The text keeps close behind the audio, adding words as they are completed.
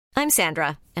I'm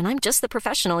Sandra, and I'm just the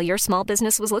professional your small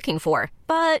business was looking for.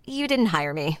 But you didn't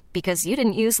hire me because you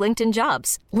didn't use LinkedIn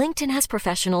Jobs. LinkedIn has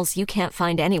professionals you can't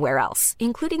find anywhere else,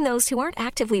 including those who aren't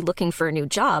actively looking for a new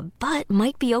job, but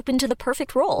might be open to the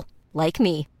perfect role, like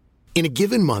me. In a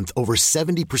given month, over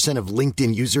 70% of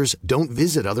LinkedIn users don't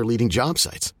visit other leading job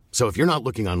sites. So if you're not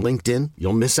looking on LinkedIn,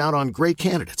 you'll miss out on great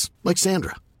candidates like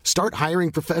Sandra. Start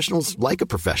hiring professionals like a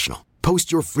professional.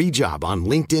 Post your free job on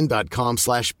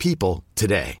linkedin.com/people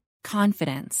today.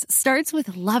 Confidence starts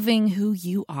with loving who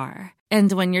you are. And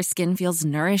when your skin feels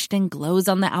nourished and glows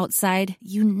on the outside,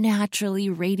 you naturally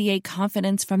radiate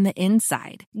confidence from the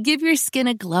inside. Give your skin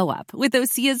a glow up with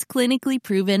Osea's clinically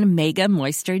proven Mega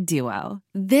Moisture Duo.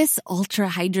 This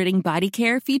ultra-hydrating body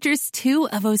care features two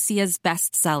of Osea's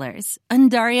best sellers,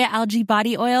 Undaria Algae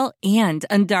Body Oil and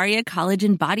Undaria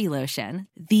Collagen Body Lotion.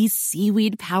 These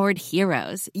seaweed-powered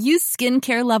heroes use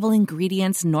skincare-level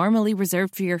ingredients normally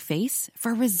reserved for your face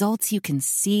for results you can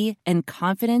see and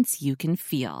confidence you can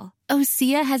feel.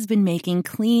 Osea has been making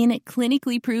clean,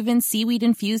 clinically proven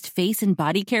seaweed-infused face and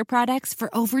body care products for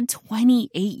over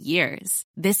 28 years.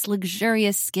 This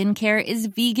luxurious skincare is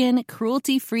vegan,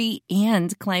 cruelty-free,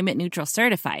 and climate-neutral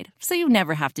certified, so you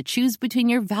never have to choose between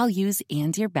your values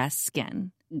and your best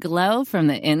skin. Glow from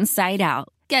the inside out.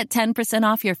 Get 10%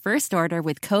 off your first order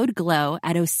with code GLOW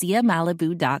at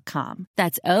OseaMalibu.com.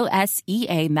 That's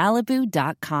OSEA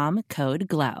Malibu.com, code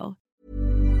GLOW.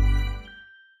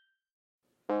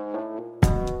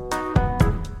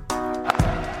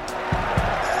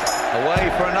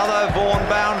 Away for another Vaughan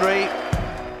boundary.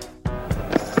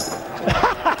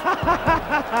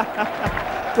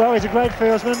 Well, he's a great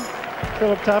fieldsman,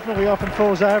 Philip Tufnell. He often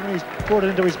falls over and he's brought it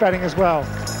into his batting as well.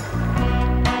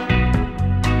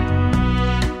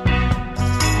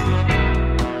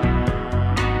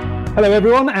 Hello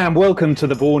everyone and welcome to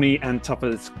the Vaughan and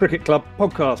Tuffers Cricket Club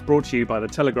podcast brought to you by The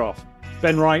Telegraph.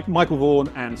 Ben Wright, Michael Vaughan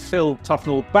and Phil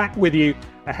Tufnell back with you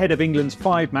ahead of England's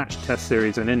 5-match test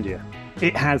series in India.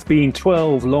 It has been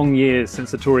 12 long years since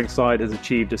the touring side has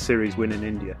achieved a series win in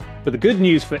India. But the good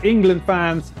news for England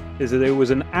fans is that it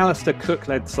was an Alistair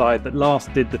Cook-led side that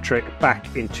last did the trick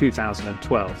back in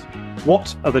 2012.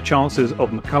 What are the chances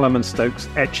of McCullum and Stokes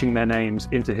etching their names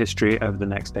into history over the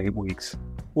next 8 weeks?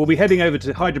 We'll be heading over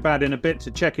to Hyderabad in a bit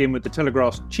to check in with the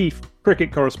Telegraph's chief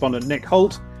cricket correspondent Nick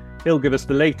Holt. He'll give us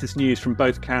the latest news from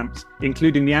both camps,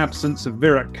 including the absence of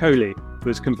Virat Kohli, who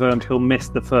has confirmed he'll miss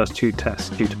the first 2 tests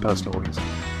due to personal reasons.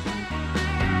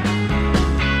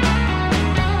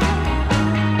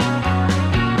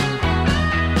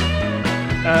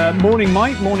 Morning,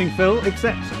 Mike. Morning, Phil.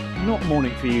 Except not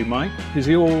morning for you, Mike, because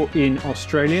you're in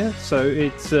Australia, so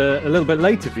it's a little bit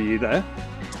later for you there.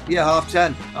 Yeah, half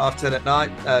 10 at night,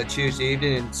 Tuesday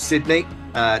evening in Sydney,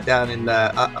 down in,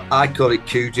 I call it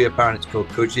Coogee, apparently it's called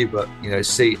Coogee, but,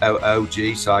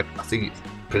 C-O-O-G, so I think it's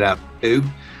pronounced Oo.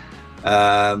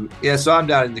 So I'm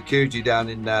down in the Coogee, down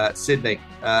in Sydney.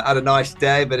 Had a nice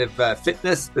day, bit of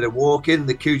fitness, bit of walking.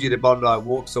 The Coogee to Bondi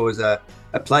walk's always a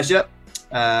pleasure.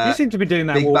 You seem to be doing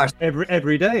that walk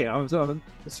every day. I was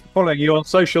following you on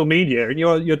social media, and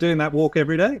you're doing that walk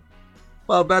every day.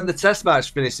 Well, Ben, the Test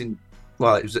match finishing.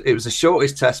 Well, it was the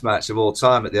shortest Test match of all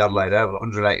time at the Adelaide Oval,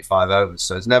 185 overs.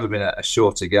 So it's never been a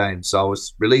shorter game. So I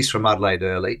was released from Adelaide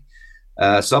early.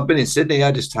 So I've been in Sydney,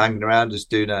 just hanging around, just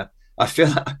doing I feel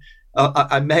like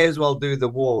I may as well do the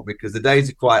walk because the days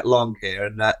are quite long here.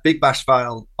 And Big Bash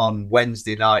final on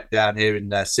Wednesday night down here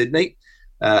in Sydney.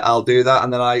 I'll do that,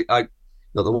 and then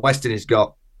the West Indies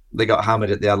got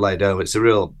hammered at the Adelaide Oval. It's a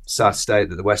real sad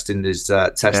state that the West Indies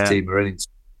Test team are in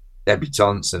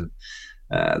debutants and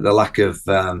the lack of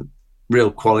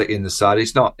real quality in the side.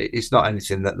 It's not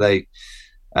anything that they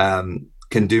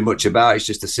can do much about. It's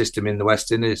just a system in the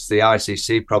West Indies. The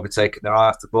ICC probably taking their eye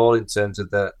off the ball in terms of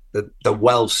the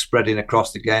wealth spreading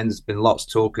across the game. There's been lots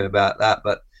talking about that,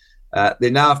 but they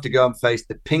now have to go and face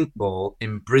the pink ball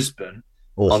in Brisbane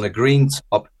on a green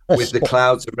top with the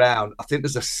clouds around. I think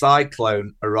there's a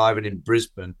cyclone arriving in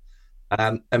Brisbane.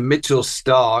 And Mitchell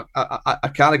Starc, I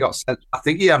kind of got sent. I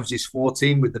think he averages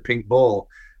 14 with the pink ball.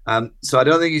 So I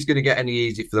don't think he's going to get any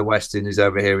easy for the West Indies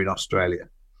over here in Australia.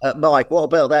 Mike, what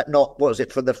about that knock? What was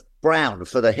it for the Brown,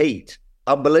 for the Heat?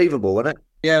 Unbelievable, wasn't it?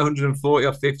 Yeah, 140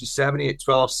 or 57. He hit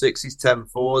 12 sixes, 10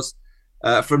 fours.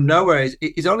 From nowhere,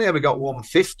 he's only ever got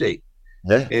 150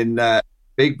 in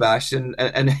Big Bash. And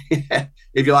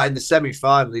if you like, in the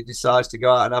semi-final, he decides to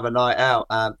go out and have a night out.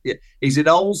 He's an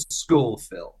old school,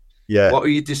 Phil. Yeah. What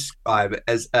would you describe it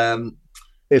as? I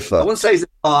wouldn't say he's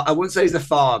a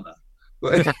farmer,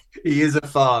 but he is a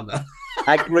farmer.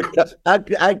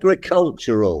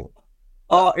 Agricultural.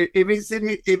 Oh, if it's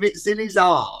in his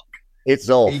arc, it's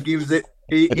off. He gives it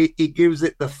he gives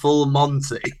it the full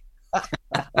Monty.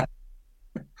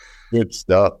 Good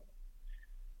stuff.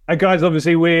 And guys,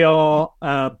 obviously we are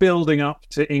building up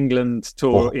to England's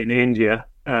tour in India.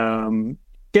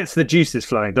 Gets the juices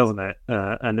flowing, doesn't it?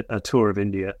 And a tour of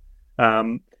India.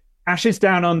 Ashes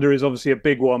Down Under is obviously a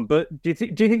big one, but do you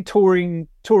think touring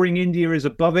India is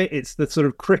above it? It's the sort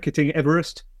of cricketing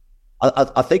Everest.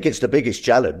 I think it's the biggest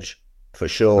challenge for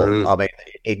sure. I mean,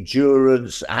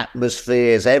 endurance,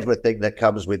 atmospheres, everything that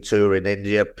comes with touring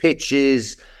India,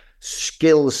 pitches,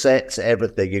 skill sets,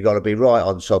 everything. You've got to be right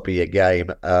on top of your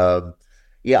game.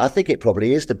 I think it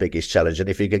probably is the biggest challenge. And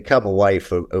if you can come away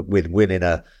with winning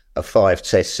a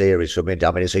 5-test series from India,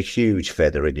 I mean, it's a huge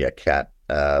feather in your cap.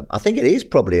 I think it is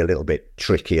probably a little bit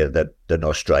trickier than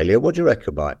Australia. What do you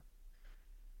reckon, Mike?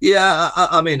 Yeah,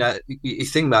 I mean, you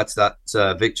think back to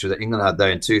that victory that England had there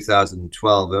in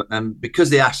 2012, and because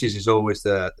the Ashes is always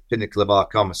the pinnacle of our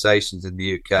conversations in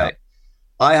the UK, yeah.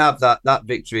 I have that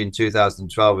victory in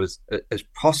 2012 as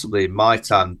possibly, in my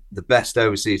time, the best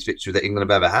overseas victory that England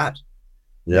have ever had.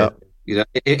 Yeah. You know,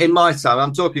 in my time,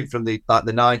 I'm talking from the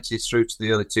 90s through to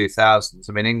the early 2000s.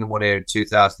 I mean, England won here in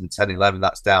 2010-11,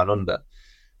 that's down under.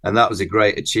 And that was a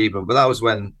great achievement. But that was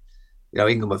when,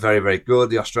 England were very, very good.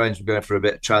 The Australians were going through a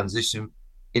bit of transition.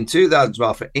 In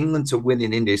 2012, for England to win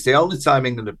in India, it's the only time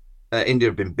India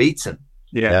have been beaten.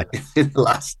 Yeah. In the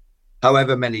last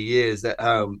however many years at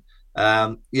home.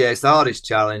 It's the hardest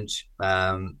challenge.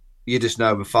 You just know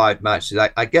over 5 matches.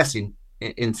 I guess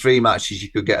in 3 matches,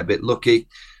 you could get a bit lucky.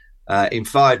 In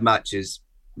 5 matches,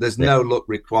 there's no luck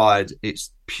required.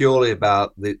 It's purely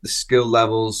about the skill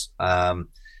levels.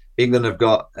 England have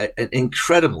got an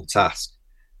incredible task.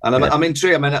 And I'm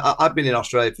intrigued. I mean, I've been in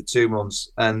Australia for 2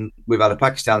 months, and we've had a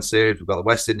Pakistan series. We've got the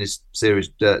West Indies series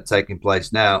taking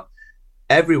place now.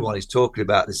 Everyone is talking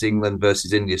about this England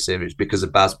versus India series because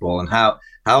of Bazball and how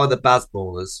are the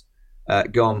Bazballers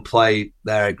go and play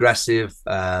their aggressive,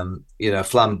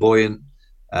 flamboyant,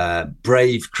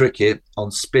 brave cricket on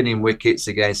spinning wickets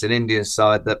against an Indian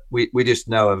side that we just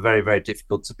know are very, very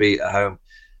difficult to beat at home.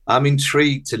 I'm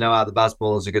intrigued to know how the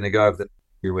Bazballers are going to go over the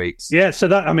few weeks. Yeah, so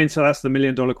that's the $1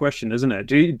 million question, isn't it?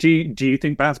 Do you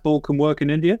think Bazball can work in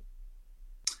India?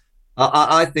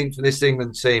 I think for this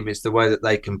England team, it's the way that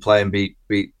they can play and be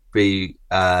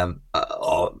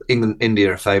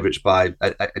India are favourites by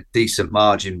a decent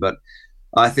margin. But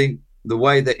I think the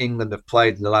way that England have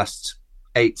played in the last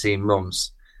 18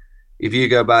 months, if you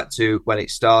go back to when it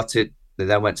started, they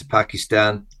then went to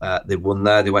Pakistan. They won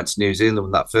there. They went to New Zealand,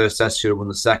 won that first test, should have won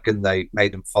the second. They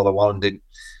made them follow on and didn't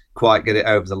quite get it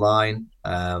over the line.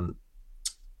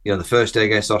 The first day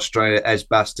against Australia,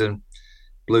 Edgbaston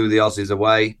blew the Aussies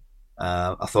away.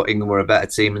 I thought England were a better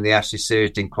team in the Ashes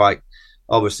series. Didn't quite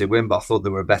obviously win, but I thought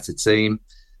they were a better team.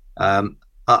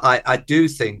 I do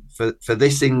think for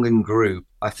this England group,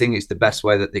 I think it's the best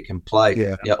way that they can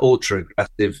play. Yeah, ultra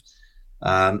aggressive.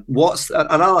 And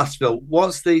I'll ask Phil,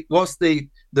 what's the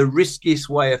riskiest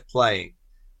way of playing?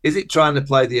 Is it trying to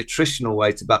play the attritional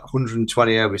way to bat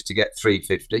 120 overs to get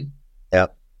 350? Yeah.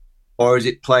 Or is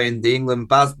it playing the England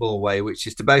Bazball way, which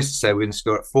is to basically say we're going to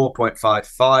score at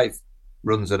 4.55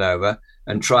 runs an over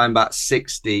and try and bat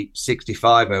 60,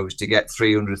 65 overs to get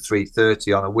 300,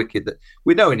 330 on a wicket that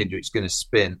we know in India it's going to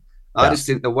spin. I just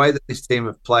think the way that this team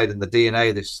have played and the DNA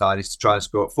of this side is to try and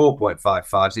score at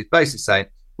 4.55. So it's basically saying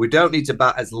we don't need to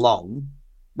bat as long.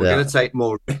 We're going to take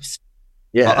more risks.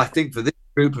 Yeah. I think for this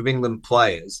group of England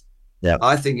players,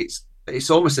 I think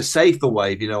it's almost a safer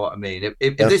way, if you know what I mean.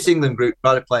 If this England group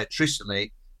try to play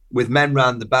attritionally with men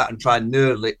round the bat and try and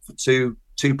nurdle it for 2.3s,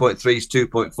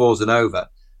 2.4s and over,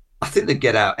 I think they'd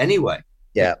get out anyway.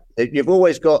 Yeah, you've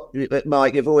always got,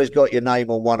 Mike, your name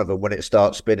on one of them when it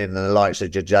starts spinning, and the likes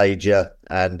of Jadeja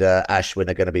and Ashwin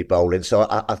are going to be bowling. So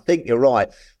I think you're right.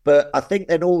 But I think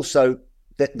then also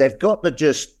that they've got to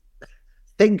just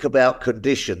think about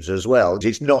conditions as well.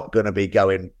 It's not going to be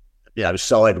going,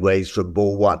 sideways from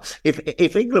ball one.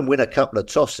 If England win a couple of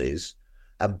tosses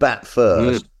and bat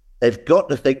first, they've got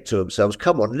to think to themselves,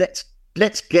 come on, let's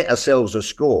get ourselves a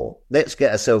score.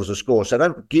 So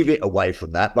don't give it away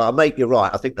from that. But I make you right.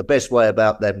 I think the best way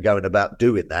about them going about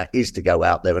doing that is to go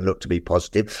out there and look to be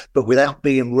positive, but without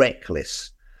being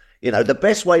reckless. The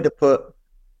best way to put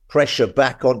pressure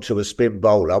back onto a spin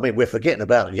bowler. I mean, we're forgetting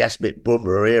about Jasprit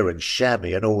Bumrah here and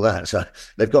Shami and all that. So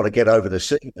they've got to get over the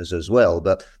seamers as well.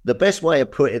 But the best way of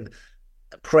putting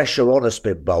pressure on a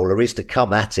spin bowler is to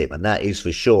come at him, and that is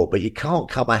for sure. But you can't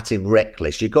come at him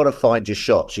reckless. You've got to find your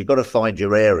shots. You've got to find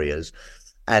your areas.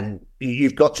 And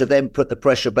you've got to then put the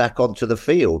pressure back onto the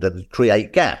field and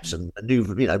create gaps and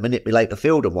manipulate the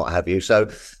field and what have you. So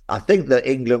I think that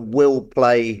England will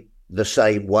play the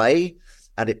same way.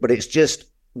 but it's just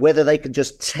whether they can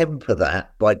just temper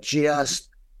that by just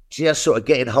sort of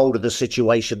getting hold of the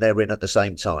situation they're in at the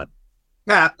same time.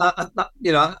 Yeah,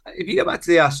 if you go back to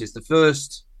the Ashes, the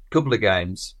first couple of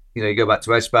games, you go back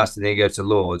to Edgbaston, then you go to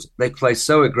Lords, they play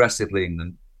so aggressively,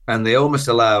 England, and they almost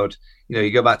allowed,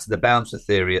 you go back to the bouncer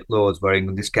theory at Lords where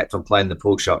England just kept on playing the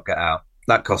pull shot, get out.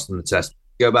 That cost them the test.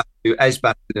 Go back to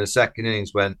Edgbaston in the second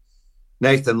innings when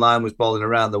Nathan Lyon was bowling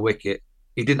around the wicket.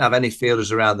 He didn't have any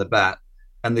fielders around the bat,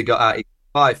 and they got out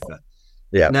Pfeiffer.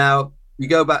 Yeah. Now, you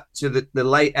go back to the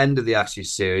late end of the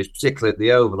Ashes series, particularly at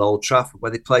the Oval, Old Trafford,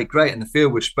 where they played great and the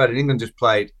field was spread, and England just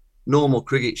played normal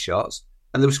cricket shots,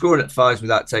 and they were scoring at fives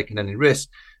without taking any risk.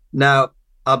 Now,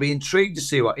 I'll be intrigued to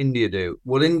see what India do.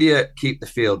 Will India keep the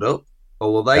field up,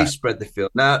 or will they spread the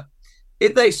field? Now,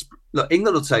 if they look,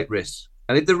 England will take risks,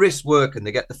 and if the risks work and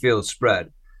they get the field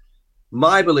spread,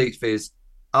 my belief is,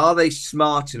 are they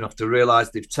smart enough to realise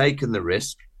they've taken the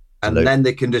risk, and then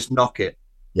they can just knock it?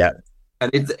 Yeah. And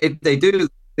if they do,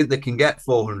 if they can get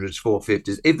 400s,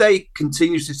 450s, if they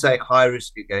continuously take high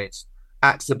risk against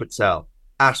Axar Patel,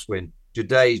 Ashwin,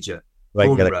 Jadeja,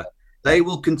 Bumrah, they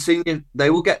will continue.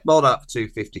 They will get bowled out for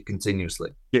 250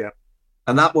 continuously. Yeah,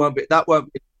 and it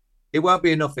won't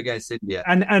be enough against India.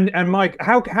 And Mike,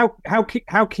 how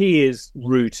key is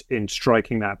Root in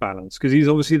striking that balance? Because he's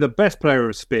obviously the best player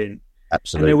of spin.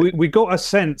 Absolutely. And we got a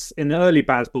sense in the early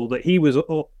Bazball that he was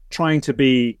trying to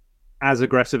be as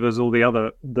aggressive as all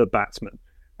the batsmen.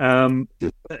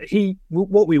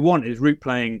 What we want is Root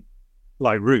playing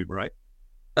like Root, right?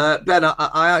 Ben,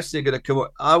 I actually going to come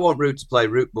up. I want Root to play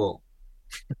Root ball.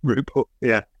 Root ball,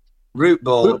 yeah. Root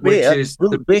ball, Root which beer. is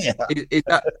Root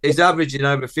is averaging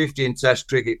over 50 in Test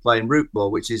cricket playing Root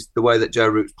ball, which is the way that Joe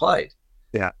Root's played.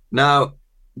 Yeah. Now,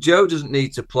 Joe doesn't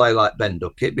need to play like Ben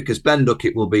Duckett because Ben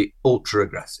Duckett will be ultra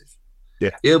aggressive.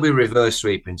 Yeah. He'll be reverse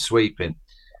sweeping.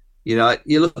 You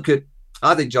look at,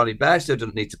 I think Johnny Bairstow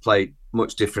doesn't need to play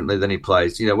much differently than he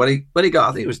plays. When he got,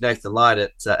 I think it was Nathan Lyon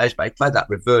at Edgbaston, he played that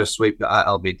reverse sweep at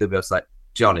LBW. I was like,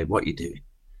 Johnny, what are you doing?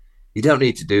 You don't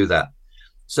need to do that.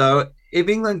 So if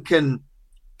England can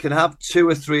have two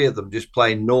or three of them just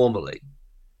playing normally,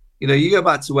 you go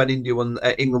back to when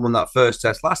England won that first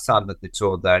test last time that they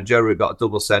toured there, and Joe Root got a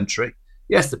double century.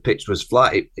 Yes, the pitch was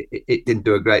flat. It didn't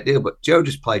do a great deal, but Joe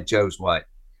just played Joe's way.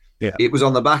 Yeah. It was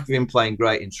on the back of him playing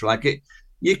great in Sri Lanka.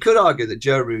 You could argue that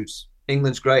Joe Root's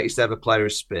England's greatest ever player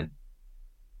is spin.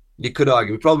 You could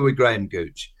argue, probably with Graham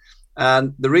Gooch.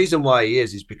 And the reason why he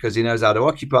is because he knows how to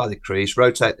occupy the crease,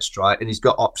 rotate the strike, and he's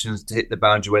got options to hit the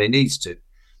boundary when he needs to.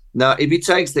 Now, if he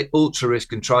takes the ultra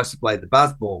risk and tries to play the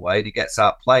Bazball way, and he gets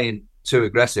out playing too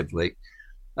aggressively,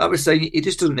 I would say he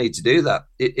just doesn't need to do that.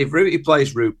 If Rooty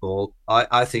plays Root ball,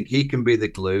 I think he can be the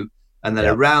glue. And then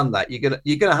around that,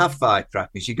 you're gonna have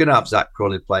firecrackers. You're gonna have Zach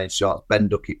Crawley playing shots, Ben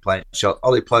Duckett playing shots.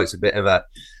 Ollie Plote's a bit of a,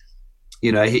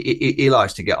 he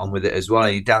likes to get on with it as well.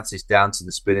 And he dances down to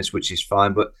the spinners, which is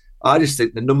fine. But I just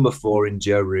think the number 4 in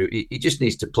Joe Root, he just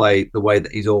needs to play the way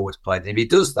that he's always played. And if he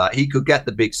does that, he could get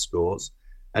the big scores,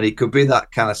 and he could be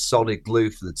that kind of solid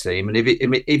glue for the team. And if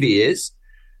he is,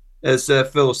 as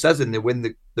Phil says, and they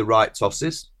win the right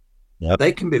tosses,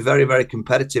 they can be very, very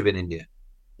competitive in India.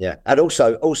 Yeah, and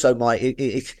also, Mike,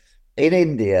 in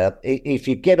India, if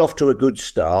you get off to a good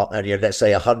start and let's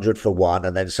say 100 for 1,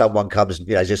 and then someone comes,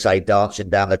 as you say,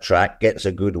 dancing down the track, gets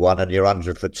a good one, and you're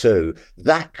 100 for 2,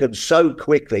 that can so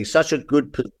quickly, such a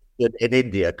good position in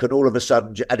India can all of a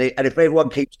sudden, and if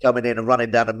everyone keeps coming in and running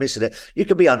down and missing it, you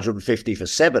can be 150 for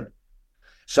 7.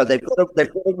 So they've got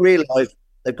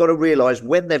to realise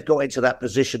when they've got into that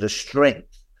position of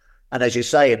strength. And as you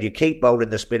say, and you keep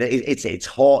bowling the spinner, it's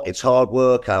hot, it's hard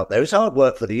work out there. It's hard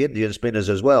work for the Indian spinners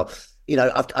as well.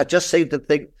 I just seem to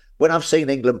think when I've seen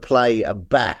England play and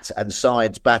bat and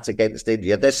sides bat against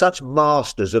India, they're such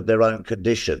masters of their own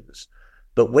conditions.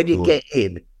 But when you get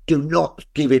in, do not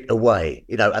give it away.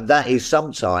 And that is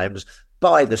sometimes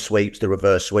by the sweeps, the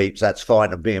reverse sweeps, that's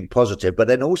fine and being positive. But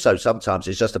then also sometimes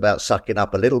it's just about sucking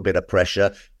up a little bit of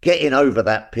pressure, getting over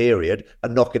that period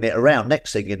and knocking it around.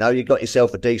 Next thing you know, you got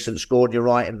yourself a decent score and you're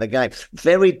right in the game.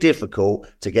 Very difficult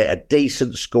to get a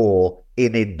decent score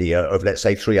in India of, let's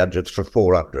say, 300 for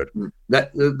 400. They're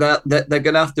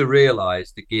going to have to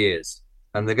realise the gears,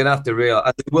 and they're going to have to realise,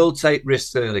 and they will take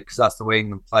risks early because that's the way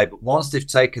England play. But once they've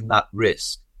taken that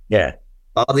risk,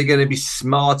 are they going to be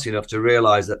smart enough to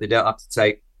realise that they don't have to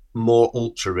take more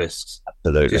ultra risks?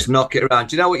 Absolutely. Just knock it around.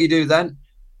 Do you know what you do then?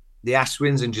 The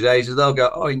Ashwins and Jadeja, they'll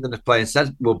go, England are playing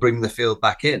sense, we'll bring the field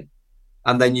back in.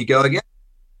 And then you go again.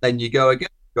 Go over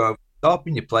the top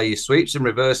and you play your sweeps and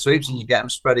reverse sweeps and you get them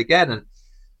spread again. And,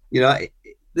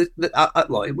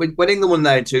 when England won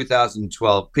there in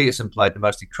 2012, Peterson played the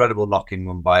most incredible knocking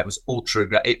run by. It was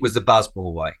it was the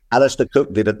Bazball way. Alistair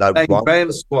Cook didn't know.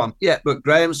 Graham Swan, but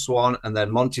Graham Swan and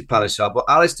then Monty Palliser. But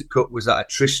Alistair Cook was that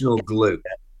attritional glue.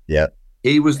 Yeah.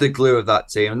 He was the glue of that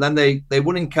team. And then they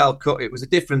won in Calcutta. It was a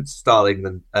different style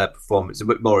England performance, a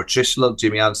bit more attritional.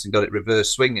 Jimmy Anderson got it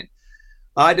reverse swinging.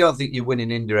 I don't think you win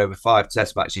in India over 5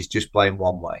 test matches just playing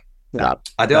one way. No,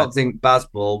 I don't think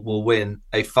Bazball will win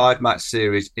a 5-match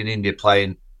series in India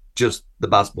playing just the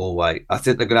Bazball way. I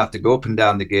think they're going to have to go up and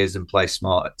down the gears and play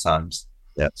smart at times.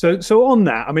 Yeah. So on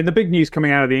that, I mean, the big news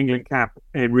coming out of the England camp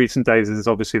in recent days is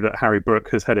obviously that Harry Brook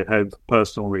has headed home for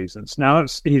personal reasons. Now,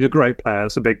 he's a great player.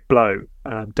 It's a big blow.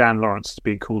 Dan Lawrence has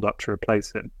been called up to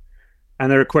replace him. And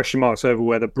there are question marks over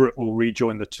whether Brook will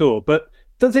rejoin the tour. But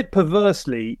does it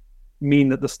perversely mean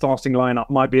that the starting lineup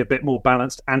might be a bit more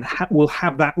balanced and will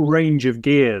have that range of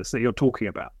gears that you're talking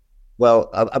about?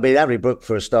 Well, I mean, Harry Brook,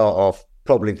 for a start off,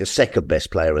 probably the second best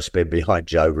player of spin behind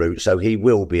Joe Root, so he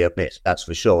will be a miss, that's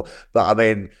for sure. But I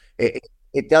mean,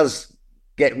 it does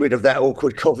get rid of that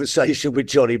awkward conversation with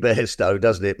Johnny Bairstow,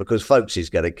 doesn't it? Because Folkes is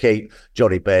going to keep,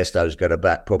 Johnny Bairstow's going to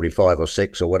bat probably 5 or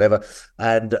 6 or whatever,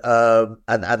 and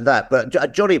that.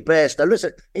 But Johnny Bairstow,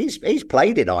 listen, he's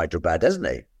played in Hyderabad, hasn't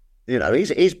he? You know,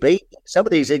 he's beat some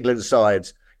of these England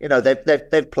sides. You know,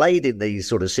 they've played in these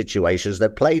sort of situations.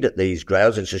 They've played at these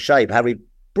grounds. It's a shame. Harry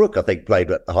Brook, I think,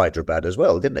 played at Hyderabad as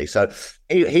well, didn't he? So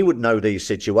he would know these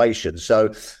situations.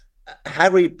 So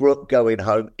Harry Brook going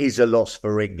home is a loss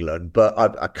for England, but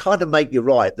I kind of make you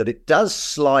right that it does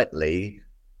slightly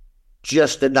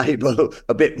just enable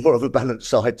a bit more of a balanced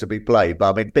side to be played.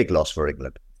 But I mean, big loss for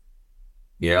England.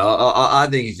 Yeah, I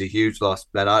think he's a huge loss,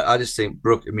 Ben. I just think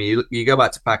Brook, I mean, you go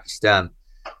back to Pakistan,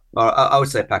 or I would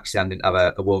say Pakistan didn't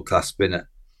have a world-class spinner.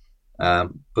 But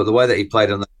the way that he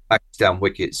played on the Pakistan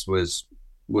wickets was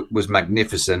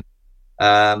magnificent.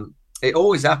 It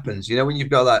always happens, you know, when you've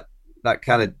got that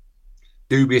kind of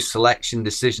dubious selection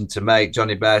decision to make,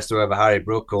 Johnny Bairstow over Harry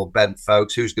Brook or Ben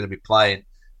Folkes, who's going to be playing?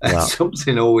 Wow.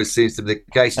 Something always seems to be the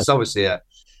case. It's obviously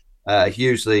a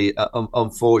hugely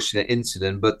unfortunate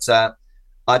incident, but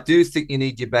I do think you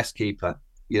need your best keeper.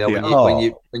 You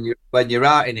know, when you're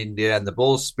out in India and the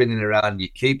ball's spinning around, your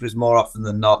keepers more often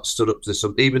than not stood up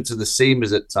to even to the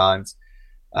seamers at times.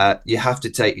 You have to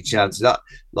take your chances.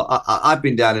 I've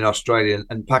been down in Australia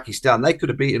and Pakistan. They could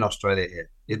have beaten Australia here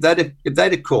if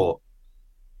they'd have caught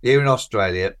here in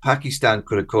Australia. Pakistan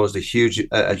could have caused a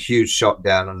huge shock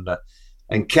down under.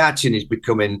 And catching is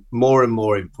becoming more and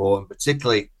more important,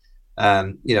 particularly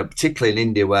in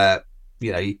India where.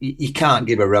 You know, you can't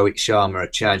give a Rohit Sharma a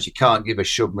chance. You can't give a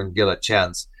Shubman Gill a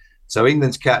chance. So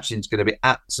England's catching is going to be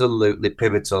absolutely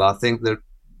pivotal. I think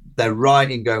they're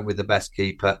right in going with the best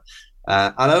keeper.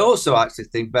 And I also actually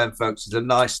think Ben Folkes is a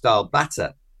nice style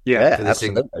batter. Yeah, for this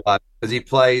England side, because he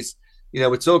plays, you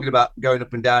know, we're talking about going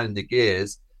up and down in the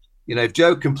gears. You know, if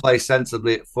Joe can play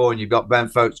sensibly at 4 and you've got Ben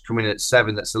Folkes coming in at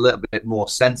 7, that's a little bit more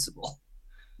sensible.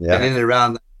 Yeah. And in and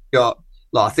around that, you've got,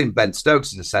 I think Ben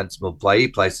Stokes is a sensible play. He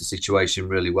plays the situation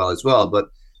really well as well. But,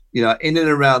 you know, in and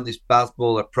around this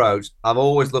Bazball approach, I've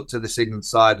always looked at this England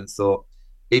side and thought,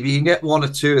 if you can get one or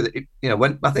two, that, you know,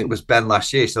 when I think it was Ben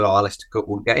last year said, Alistair Cook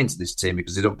won't get into this team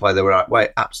because they don't play the right way.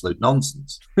 Absolute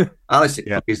nonsense. Alistair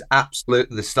Cook is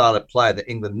absolutely the style of player that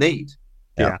England need.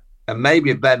 Yeah. And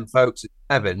maybe Ben Folkes at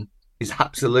 7 is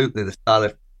absolutely the style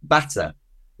of batter,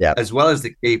 as well as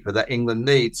the keeper that England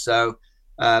needs. So,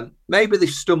 maybe they've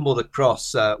stumbled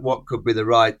across what could be the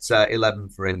right 11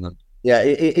 for England. Yeah,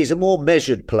 he's a more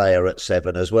measured player at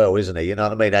 7 as well, isn't he? You know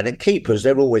what I mean? And in keepers,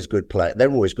 they're always good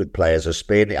players of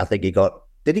spin. I think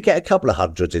did he get a couple of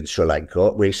hundreds in Sri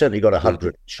Lanka? Well, he certainly got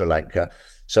 100 in Sri Lanka.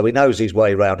 So he knows his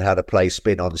way around how to play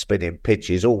spin on spinning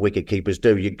pitches. All wicket keepers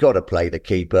do. You've got to play the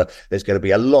keeper. There's going to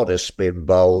be a lot of spin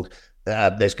bowled.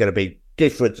 There's going to be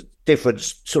different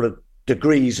sort of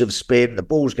degrees of spin. The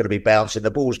ball's going to be bouncing,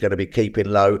 the ball's going to be keeping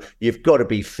low. You've got to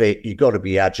be fit, you've got to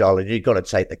be agile, and you've got to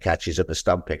take the catches and the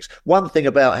stumpings. One thing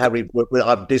about Harry,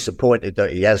 I'm disappointed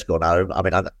that he has gone home. I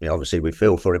mean, obviously we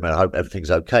feel for him and I hope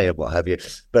everything's okay and what have you,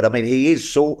 but I mean, he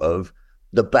is sort of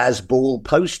the Bazball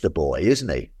poster boy, isn't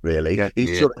he, really?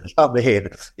 He's sort of come in,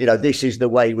 you know, this is the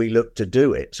way we look to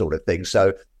do it, sort of thing.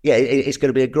 So yeah, it's going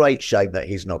to be a great shame that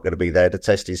he's not going to be there to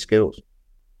test his skills.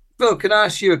 Phil, can I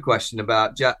ask you a question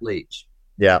about Jack Leach?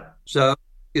 Yeah. So,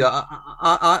 you know,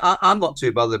 I'm not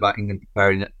too bothered about England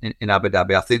preparing in Abu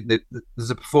Dhabi. I think that there's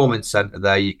a performance centre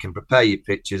there. You can prepare your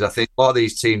pitches. I think a lot of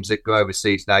these teams that go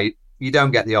overseas now, you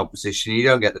don't get the opposition. You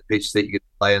don't get the pitch that you can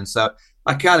play. And so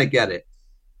I kind of get it.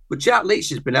 But Jack Leach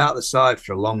has been out of the side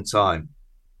for a long time.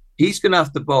 He's going to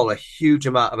have to bowl a huge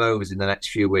amount of overs in the next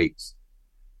few weeks.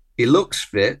 He looks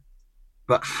fit,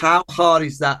 but how hard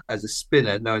is that as a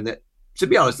spinner, knowing that, to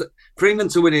be honest, for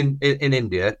England to win in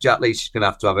India, Jack Leach is going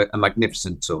to have a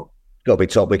magnificent tour. Got to be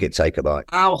top wicket taker, Mike.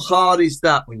 How hard is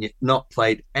that when you've not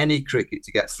played any cricket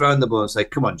to get thrown the ball and say,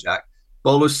 come on, Jack,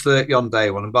 bowl us 30 on day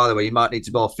one. And by the way, you might need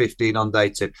to bowl 15 on day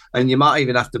two. And you might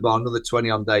even have to bowl another 20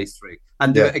 on day three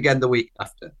and do it again the week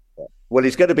after. Well,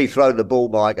 he's going to be throwing the ball,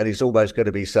 Mike, and he's almost going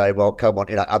to be saying, well, come on.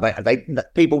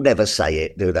 People never say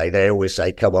it, do they? They always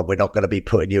say, come on, we're not going to be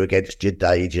putting you against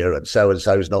Jadeja, and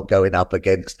so-and-so's not going up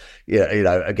against,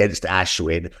 against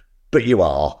Ashwin. But you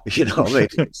are, you know what I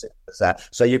mean?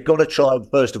 So you've got to try and,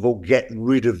 first of all, get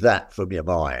rid of that from your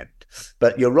mind.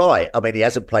 But you're right. I mean, he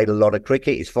hasn't played a lot of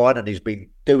cricket. He's fine, and he's been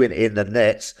doing it in the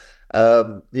nets.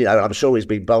 I'm sure he's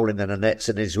been bowling in the nets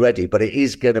and is ready, but it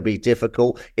is going to be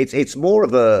difficult. It's more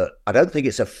of I don't think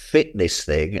it's a fitness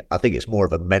thing. I think it's more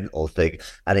of a mental thing.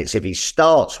 And it's if he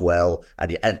starts well,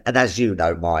 and as you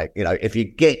know, Mike, if you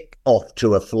get off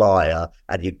to a flyer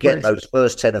and you get those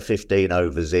first 10 or 15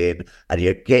 overs in and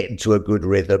you get into a good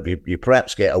rhythm, you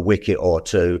perhaps get a wicket or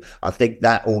two, I think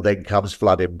that all then comes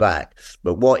flooding back.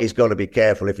 But what he's got to be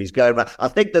careful if he's going around, I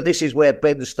think that this is where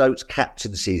Ben Stokes'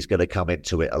 captaincy is going to come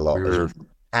into it a lot.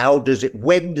 How does it?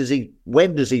 When does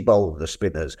he bowl the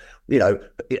spinners?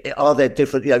 Are there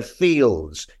different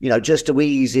fields? Just to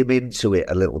ease him into it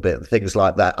a little bit and things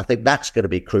like that. I think that's going to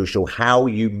be crucial. How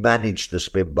you manage the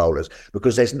spin bowlers,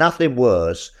 because there's nothing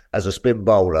worse as a spin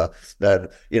bowler than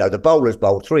the bowlers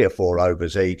bowl 3 or 4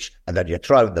 overs each, and then you're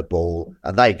throwing the ball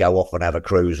and they go off and have a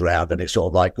cruise round, and it's sort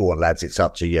of like, go on lads, it's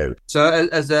up to you. So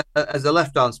as a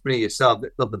left arm spinner yourself,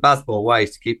 the Bazball way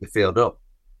is to keep the field up.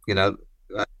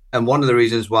 And one of the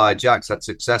reasons why Jack's had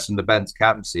success under Ben's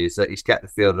captaincy is that he's kept the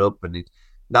field up, and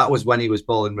that was when he was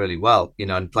bowling really well,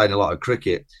 and playing a lot of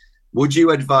cricket. Would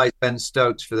you advise Ben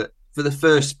Stokes for the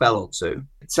first spell or two,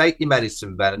 take your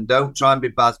medicine, Ben, and don't try and be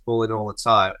Bazballing all the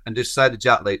time, and just say to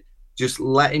Jack Leach, just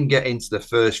let him get into the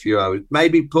first few overs.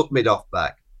 Maybe put mid-off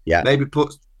back. Yeah. Maybe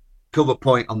put cover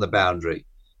point on the boundary.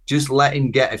 Just let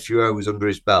him get a few overs under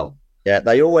his belt. Yeah,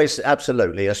 they always,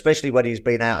 absolutely, especially when he's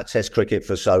been out of Test cricket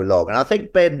for so long. And I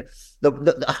think Ben,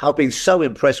 I've been so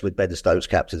impressed with Ben Stokes'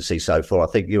 captaincy so far. I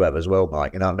think you have as well,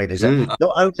 Mike. You know what I mean? Is that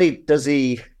not only does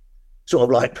he sort of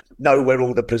like know where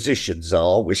all the positions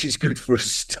are, which is good for a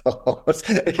start,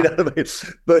 you know what I mean?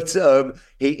 But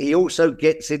he also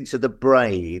gets into the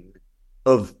brain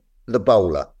of the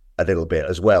bowler a little bit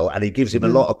as well, and he gives him a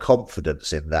lot of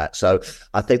confidence in that. So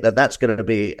I think that's going to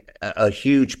be a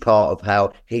huge part of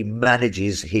how he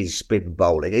manages his spin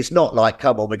bowling. It's not like,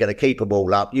 come on, we're going to keep them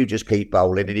all up, you just keep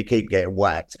bowling and you keep getting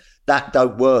whacked. That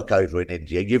don't work over in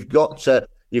India. You've got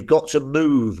to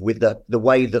move with the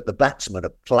way that the batsmen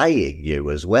are playing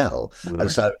you as well. And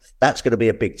so that's going to be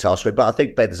a big task for him. But I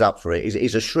think Ben's up for it.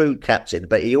 He's a shrewd captain,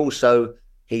 but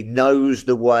he knows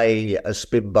the way a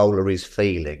spin bowler is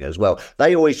feeling as well.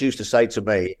 They always used to say to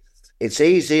me, it's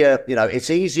easier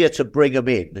to bring them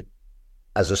in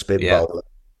as a spin bowler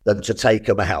than to take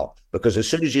them out. Because as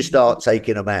soon as you start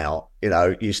taking them out,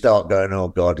 you start going, oh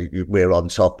God, we're on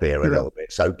top here a little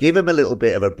bit. So give him a little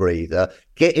bit of a breather,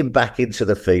 get him back into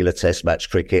the feel of Test match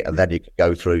cricket, and then you can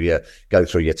go through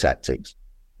your tactics.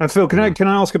 And Phil, can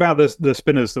I ask about the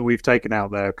spinners that we've taken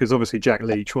out there? Because obviously Jack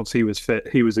Leach, once he was fit,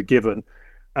 he was a given.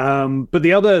 But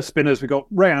the other spinners, we've got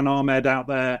Rayan Ahmed out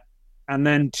there, and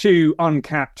then 2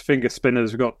 uncapped finger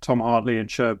spinners. We've got Tom Hartley and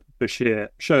Shoaib Bashir.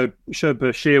 Shoaib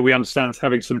Bashir, we understand, is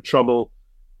having some trouble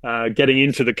getting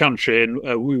into the country, and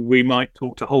we might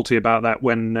talk to Holty about that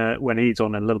when he's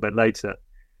on a little bit later.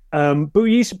 But were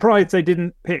you surprised they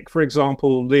didn't pick, for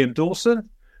example, Liam Dawson?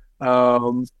 I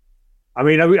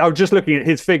was just looking at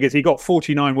his figures. He got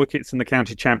 49 wickets in the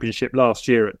county championship last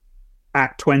year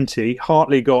at 20.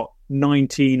 Hartley got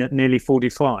 19 at nearly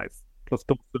 45. Plus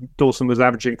Dawson was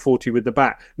averaging 40 with the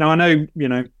bat. Now, I know,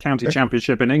 county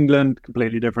championship in England,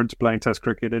 completely different to playing Test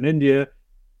cricket in India.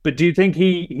 But do you think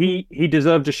he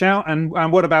deserved a shout? And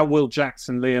what about Will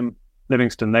Jackson, Liam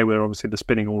Livingstone? They were obviously the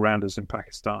spinning all-rounders in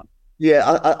Pakistan.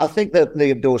 Yeah, I think that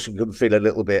Liam Dawson could feel a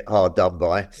little bit hard done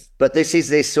by. But this is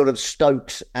this sort of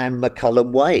Stokes and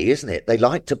McCullum way, isn't it? They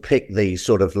like to pick these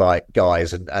sort of like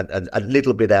guys and a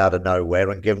little bit out of nowhere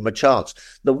and give them a chance.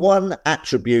 The one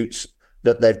attributes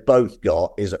that they've both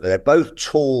got is that they're both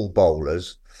tall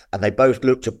bowlers, and they both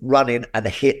look to run in and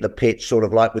hit the pitch sort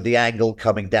of like with the angle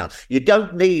coming down. You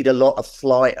don't need a lot of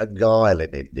flight and guile in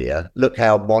India. Look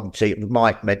how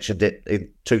Mike mentioned it in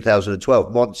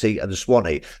 2012, Monty and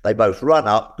Swanee. They both run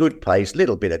up, good pace,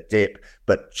 little bit of dip,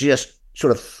 but just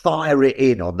sort of fire it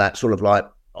in on that sort of like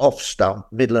off stump,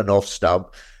 middle and off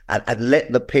stump, and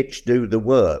let the pitch do the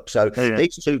work. So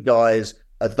these 2 guys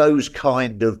are those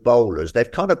kind of bowlers. They've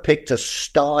kind of picked a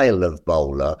style of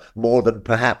bowler more than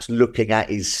perhaps looking at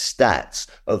his stats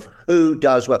of who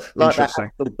does well. Like that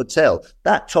Axel Patel.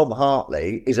 That Tom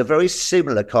Hartley is a very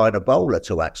similar kind of bowler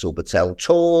to Axel Patel.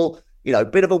 Tall,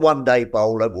 bit of a one-day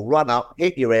bowler, will run up,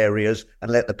 hit your areas,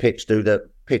 and let the pitch do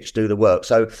the work.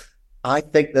 So I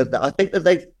think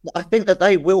that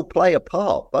they will play a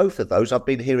part. Both of those. I've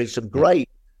been hearing some great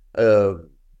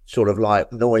sort of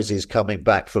like noises coming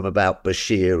back from about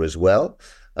Bashir as well.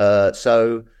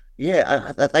 So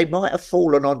yeah, they might have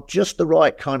fallen on just the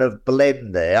right kind of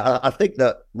blend there. I think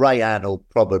that Rayan will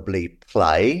probably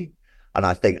play, and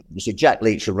I think you see Jack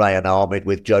Leach and Rayan Ahmed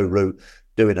with Joe Root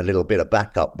doing a little bit of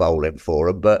backup bowling for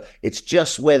him. But it's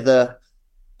just whether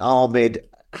Ahmed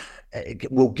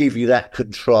will give you that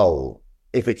control.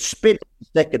 If it's spin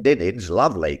second innings,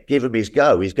 lovely. Give him his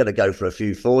go. He's going to go for a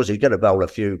few fours. He's going to bowl a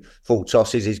few full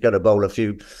tosses. He's going to bowl a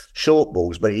few short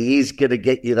balls. But he is going to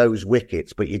get you those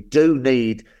wickets. But you do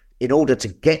need, in order to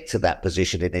get to that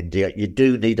position in India, you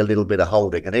do need a little bit of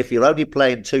holding. And if you're only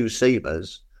playing two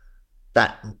seamers,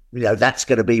 that's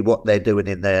going to be what they're doing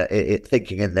in their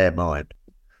thinking in their mind.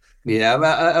 Yeah,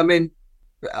 I mean,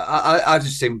 I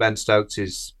just think Ben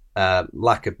Stokes'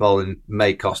 lack of bowling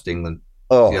may cost England.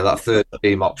 That third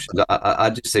team option. I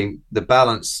just think the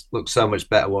balance looks so much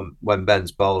better when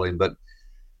Ben's bowling. But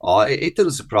it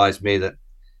doesn't surprise me that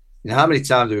how many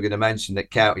times are we going to mention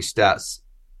that county stats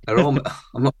are all?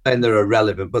 I'm not saying they're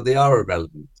irrelevant, but they are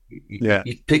irrelevant. You're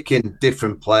picking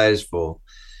different players for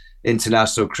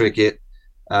international cricket.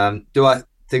 Do I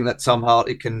think that Tom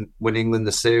Hartley can win England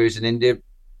the series in India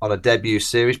on a debut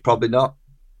series? Probably not.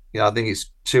 I think it's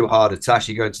too hard a task.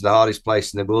 You go into the hardest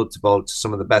place in the world to bowl to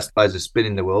some of the best players of spin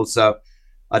in the world. So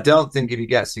I don't think if he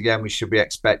gets again, we should be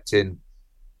expecting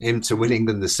him to win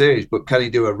England the series. But can he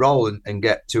do a roll and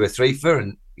get 2 or 3 for?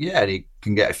 And yeah, he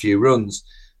can get a few runs.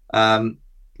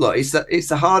 Look, it's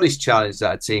the hardest challenge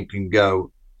that a team can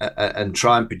go and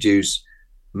try and produce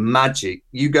magic.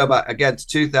 You go back again to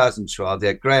 2012. They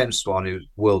had Graham Swan, who was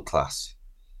world class.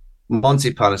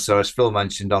 Monty Panesar, as Phil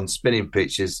mentioned, on spinning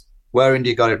pitches. Where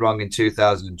India got it wrong in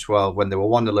 2012 when they were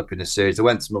 1-0 up in the series, they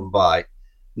went to Mumbai.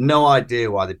 No idea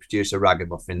why they produced a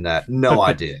ragamuffin there. No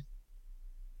idea.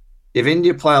 If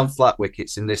India play on flat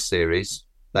wickets in this series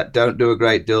that don't do a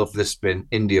great deal for the spin,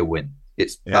 India win.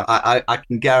 I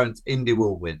can guarantee India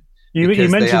will win. You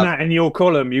mentioned that in your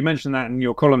column. You mentioned that in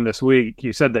your column this week.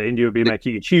 You said that India would be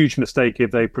making a huge mistake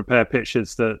if they prepare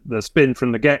pitches that spin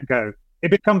from the get-go.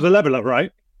 It becomes a leveller,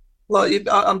 right? Well,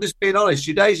 I'm just being honest.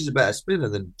 Judesia's a better spinner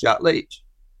than Jack Leach.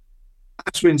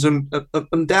 Ashwin's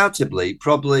undoubtedly,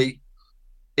 probably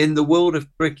in the world of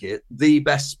cricket, the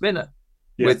best spinner.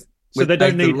 Yeah. So they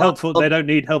don't need helpful. They don't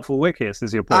need helpful wickets.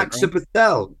 Is your point? Axel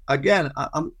Patel again.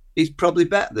 He's probably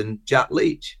better than Jack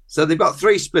Leach. So they've got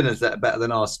 3 spinners that are better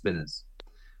than our spinners.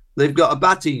 They've got a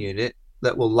batting unit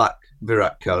that will lack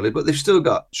Virat Kohli, but they've still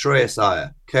got Shreyas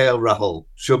Iyer, KL Rahul,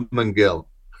 Shubman Gill,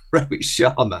 Rohit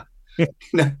Sharma.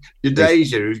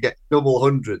 Jadeja, who's getting double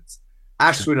hundreds.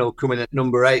 Ashwin will come in at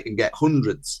number 8 and get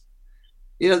hundreds.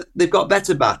 They've got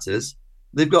better batters.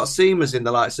 They've got seamers in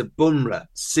the likes of Bumrah,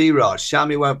 Siraj.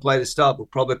 Shami won't play the start,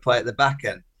 but probably play at the back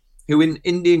end, who in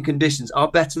Indian conditions are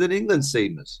better than England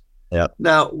seamers. Yeah.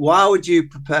 Now, why would you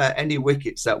prepare any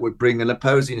wickets that would bring an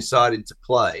opposing side into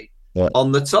play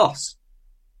on the toss?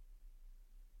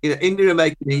 India are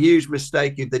making a huge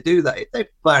mistake if they do that. If they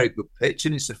play a good pitch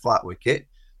and it's a flat wicket,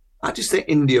 I just think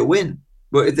India win.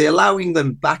 But if they're allowing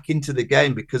them back into the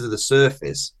game because of the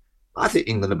surface, I think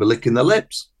England will be licking their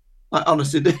lips. I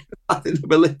honestly do. I think they'll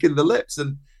be licking the lips.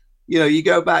 And, you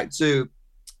go back to,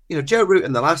 Joe Root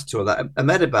in the last tour, that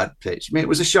Ahmedabad pitch, it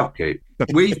was a shocker.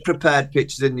 We've prepared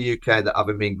pitches in the UK that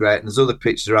haven't been great, and there's other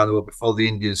pitches around the world before the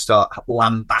Indians start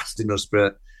lambasting us for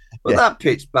it. But that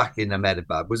pitch back in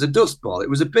Ahmedabad was a dust ball. It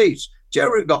was a beach. Joe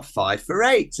Root got 5 for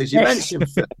 8, as you mentioned.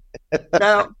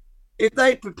 Now, if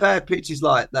they prepare pitches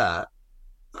like that,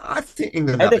 I think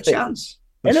England have a chance.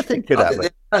 Anything could happen.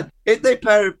 If they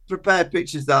prepare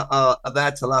pitches that are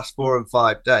there to last 4 and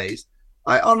 5 days,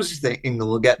 I honestly think England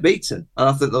will get beaten. And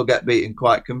I think they'll get beaten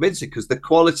quite convincing because the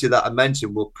quality that I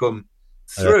mentioned will come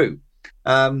through.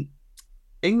 England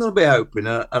will be hoping,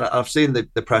 and I've seen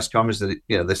the press conference that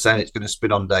they're saying it's going to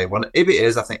spin on day one. If it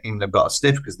is, I think England have got a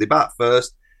sniff because they bat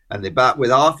first and they bat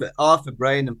with half a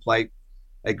brain and play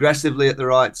aggressively at the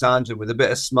right times and with a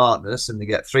bit of smartness, and they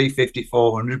get 350,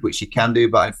 400, which you can do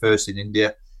batting first in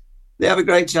India. They have a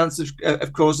great chance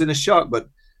of causing a shock. But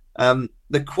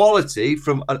the quality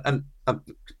from, and I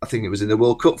think it was in the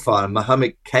World Cup final,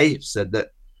 Mohammed Kaif said that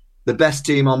the best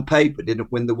team on paper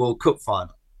didn't win the World Cup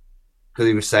final. because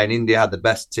he was saying India had the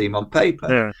best team on paper.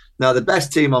 Yeah. Now, the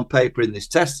best team on paper in this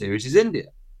Test series is India.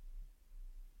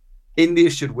 India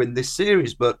should win this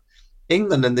series, but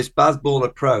England and this Bazball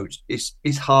approach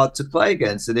is hard to play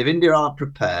against. And if India aren't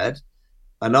prepared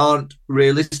and aren't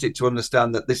realistic to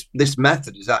understand that this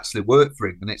method has actually worked for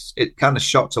England, it kind of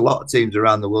shocked a lot of teams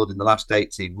around the world in the last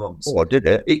 18 months. Oh, did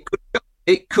it?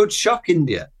 It could shock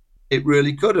India. It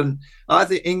really could. And I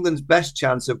think England's best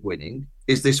chance of winning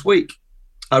is this week.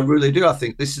 I really do. I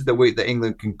think this is the week that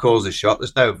England can cause a shot.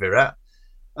 There's no Virat.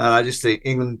 And I just think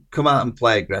England come out and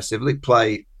play aggressively,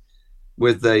 play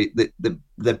with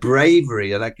the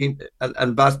bravery.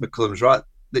 And Baz McCullum's right.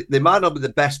 They might not be the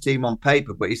best team on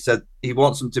paper, but he said he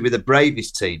wants them to be the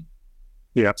bravest team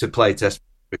to play Test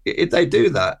cricket. If they do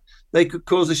that, they could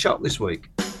cause a shock this week.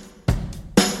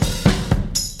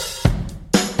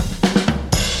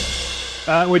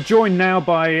 We're joined now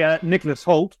by Nicholas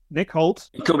Holt. Nick Holt.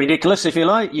 You can call me Nicholas if you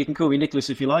like. You can call me Nicholas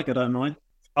if you like. I don't mind.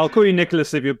 I'll call you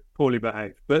Nicholas if you're poorly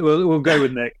behaved, but we'll go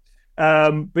with Nick.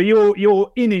 But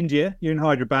you're in India. You're in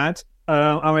Hyderabad.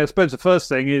 I suppose the first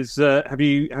thing is, have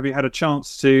you had a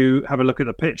chance to have a look at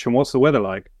the pitch, and what's the weather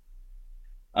like?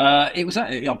 I've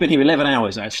been here 11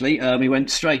 hours actually. We went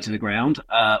straight to the ground,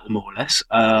 more or less,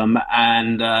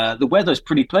 and the weather's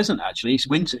pretty pleasant actually. It's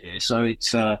winter here, so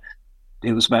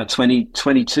it was about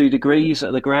 22 degrees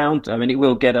at the ground. I mean, it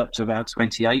will get up to about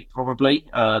 28 probably,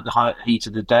 the high heat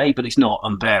of the day, but it's not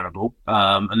unbearable.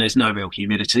 And there's no real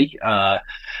humidity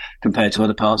compared to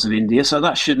other parts of India. So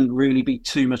that shouldn't really be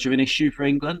too much of an issue for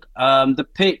England. The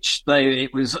pitch,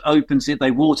 it was open.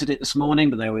 They watered it this morning,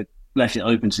 but they left it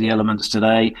open to the elements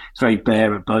today. It's very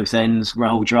bare at both ends.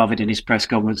 Rahul Dravid in his press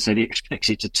conference said he expects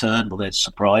it to turn. Well, they're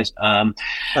surprised. And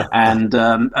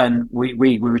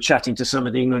we were chatting to some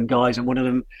of the England guys, and one of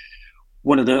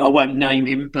the I won't name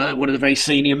him, but one of the very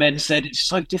senior men said it's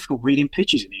so difficult reading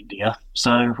pitches in India.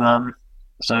 So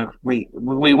we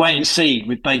wait and see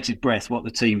with bated breath what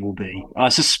the team will be. I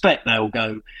suspect they'll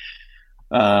go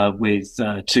with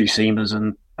two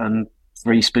seamers and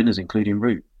three spinners, including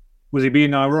Root. Was he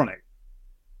being ironic?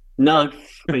 No,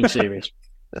 being serious.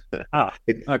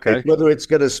 Okay. Whether it's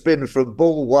going to spin from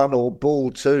ball one or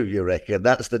ball two, you reckon?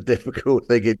 That's the difficult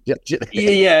thing in judging it.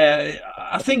 Yeah,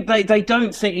 I think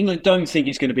England don't think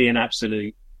it's going to be an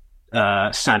absolute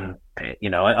sand pit. You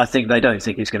know, I think they don't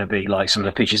think it's going to be like some of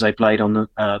the pitches they played on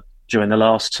during the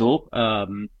last tour,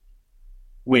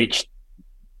 which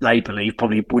they believe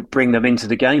probably would bring them into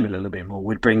the game a little bit more,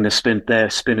 would bring their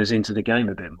spinners into the game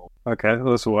a bit more. Okay, well,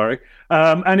 that's a worry.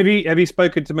 And have you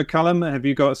spoken to McCullum? Have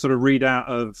you got a sort of readout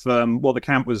of what the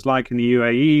camp was like in the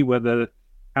UAE,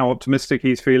 how optimistic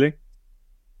he's feeling?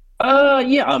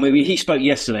 Yeah, I mean, he spoke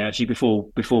yesterday actually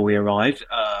before we arrived,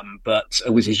 but it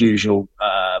was his usual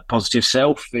positive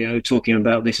self, talking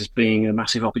about this as being a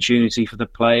massive opportunity for the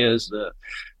players, that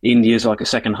India's like a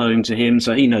second home to him,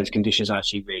 so he knows conditions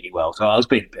actually really well. So I was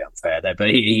being a bit unfair there, but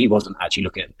he wasn't actually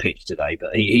looking at the pitch today,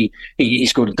 but he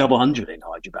scored a double hundred in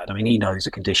Hyderabad. I mean, he knows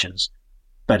the conditions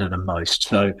better than most.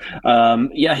 So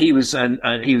yeah, he was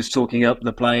talking up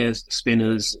the players, the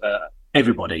spinners,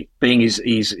 everybody, being his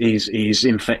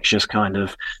infectious kind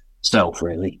of self,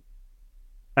 really.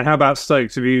 And how about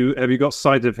Stokes? Have you got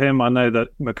sight of him? I know that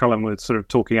McCullum was sort of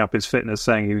talking up his fitness,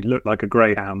 saying he looked like a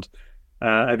greyhound.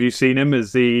 Have you seen him?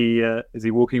 Is he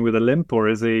walking with a limp, or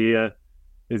is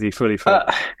he fully fit?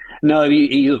 No,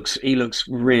 he looks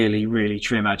really, really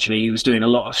trim. Actually, he was doing a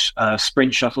lot of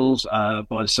sprint shuttles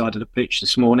by the side of the pitch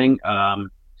this morning,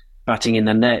 batting in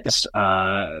the nets.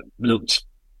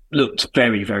 Looked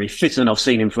very, very fit, and I've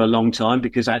seen him for a long time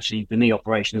because actually the knee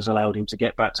operation has allowed him to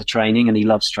get back to training, and he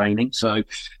loves training. So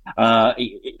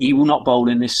he will not bowl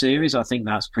in this series. I think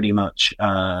that's pretty much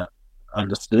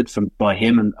understood by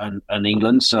him and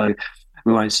England. So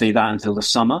we won't see that until the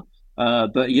summer.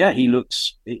 But yeah, he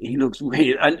looks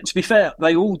really, and to be fair,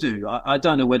 they all do. I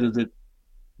don't know whether the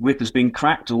whip has been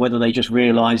cracked or whether they just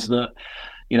realise that,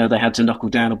 they had to knuckle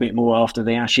down a bit more after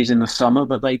the Ashes in the summer,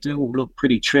 but they do all look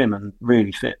pretty trim and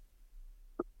really fit.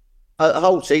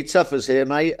 Holty, Tuffers here,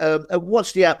 mate.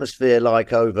 What's the atmosphere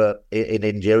like over in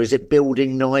India? Is it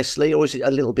building nicely, or is it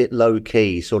a little bit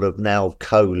low-key, sort of now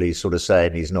Kohli sort of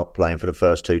saying he's not playing for the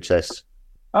first two tests?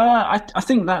 I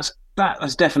think that's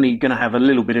definitely going to have a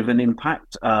little bit of an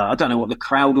impact. I don't know what the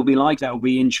crowd will be like. That will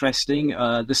be interesting.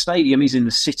 The stadium is in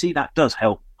the city. That does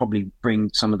help probably bring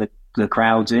some of the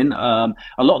crowds in. A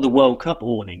lot of the World Cup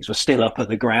awnings were still up at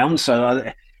the ground,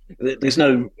 so there's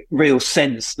no real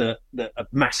sense that a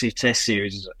massive Test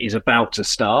series is about to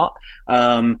start.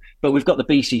 But we've got the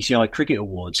BCCI Cricket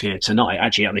Awards here tonight,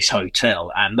 actually at this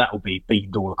hotel, and that will be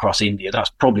beamed all across India. That's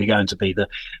probably going to be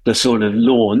the sort of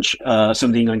launch. Some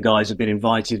of the England guys have been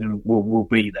invited and will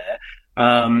be there.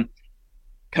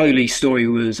 Kohli's story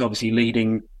was obviously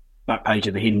leading back page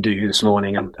of the Hindu this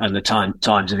morning and the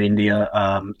Times of India.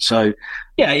 So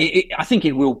yeah, I think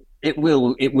it will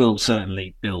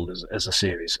certainly build as a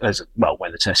series, as well,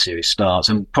 when the Test series starts,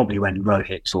 and probably when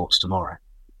Rohit talks tomorrow.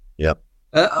 Yep.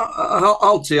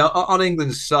 Alti, on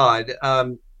England's side,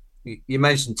 you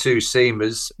mentioned two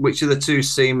seamers. Which of the two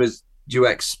seamers do you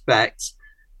expect?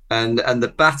 And the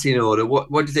batting order, what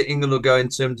do you think England will go in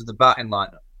terms of the batting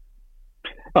lineup?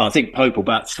 Well, I think Pope will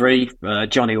bat 3,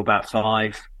 Johnny will bat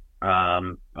 5,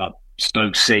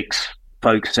 Stokes 6,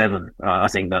 Folk 7. I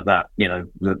think that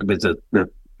with the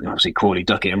obviously Crawley,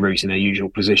 Duckett and Root in their usual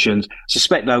positions.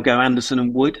 Suspect they'll go Anderson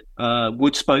and Wood.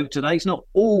 Wood spoke today. It's not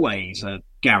always a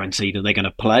guarantee that they're going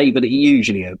to play, but it's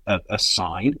usually a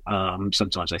sign.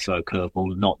 Sometimes they throw a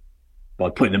curveball, not by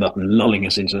putting them up and lulling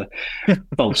us into a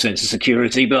false sense of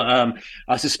security. But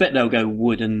I suspect they'll go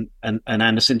Wood and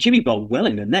Anderson. Jimmy bowled well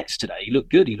in the nets today. He looked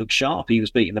good. He looked sharp. He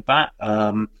was beating the bat.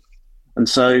 And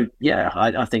so, yeah,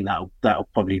 I think that'll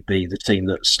probably be the team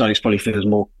that Stokes probably feels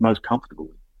most comfortable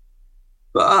with.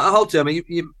 But Holty, I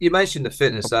mean, you mentioned the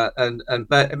fitness, and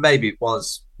maybe it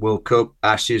was World Cup,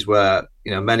 Ashes, where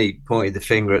many pointed the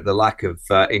finger at the lack of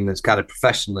England's kind of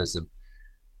professionalism.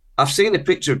 I've seen a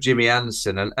picture of Jimmy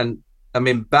Anderson, and I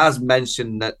mean, Baz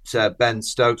mentioned that Ben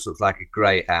Stokes looks like a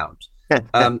greyhound.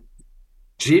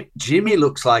 Jimmy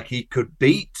looks like he could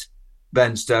beat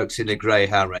Ben Stokes in a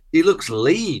greyhound race. He looks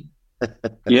lean.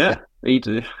 Yeah, he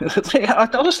do.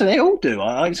 Honestly, they all do.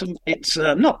 It's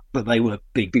not that they were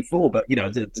big before, but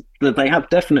they have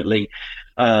definitely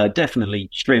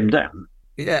trimmed down.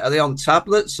 Yeah, are they on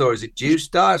tablets or is it juice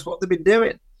diets? What have they been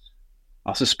doing?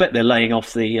 I suspect they're laying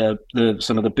off the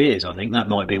some of the beers. I think that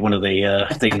might be one of the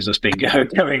things that's been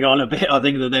going on a bit. I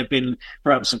think that they've been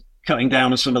perhaps cutting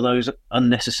down on some of those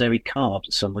unnecessary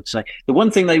carbs, some would say. The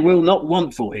one thing they will not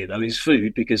want for here, though, is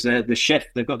food, because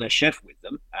they've got their chef with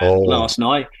them. And last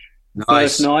night,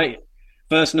 nice.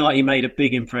 First night, he made a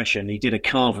big impression. He did a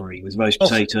carvery with roast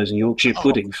potatoes and Yorkshire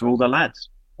pudding for all the lads.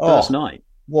 First night.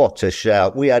 What a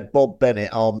shout. We had Bob Bennett,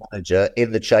 our manager,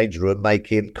 in the change room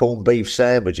making corned beef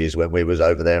sandwiches when we was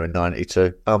over there in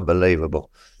 92. Unbelievable.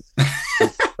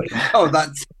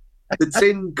 That's the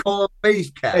tin corned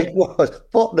beef can. It was.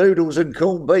 Pot noodles and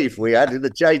corned beef we had in the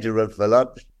changing room for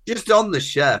lunch. Just on the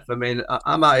chef, I mean,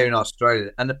 I'm out here in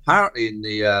Australia, and apparently in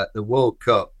the World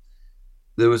Cup,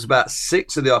 there was about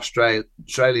 6 of the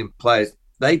Australian players.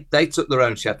 They took their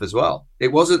own chef as well.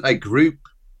 It wasn't a group,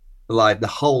 like the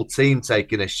whole team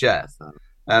taking a chef.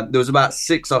 There was about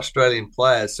 6 Australian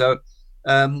players. So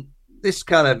this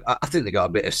kind of, I think they got a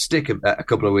bit of stick a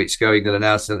couple of weeks ago. England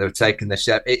announced that they were taking the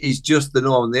chef. It is just the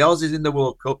norm. The Aussies in the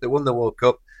World Cup, they won the World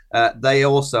Cup. They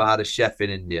also had a chef in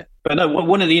India. But no,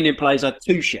 one of the Indian players had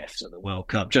 2 chefs at the World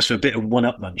Cup, just for a bit of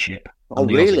one-upmanship. Oh,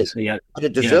 really? He had a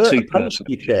dessert, a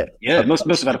pastry chef. Yeah, must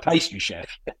have had a pastry chef.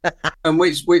 And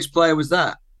which player was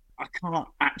that? I can't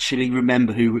actually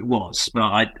remember who it was, but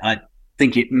I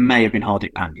think it may have been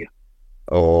Hardik Pandya.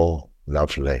 Oh,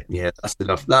 lovely. Yeah, that's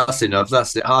enough. That's it.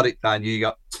 Hardik Pandya, you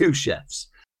got 2 chefs.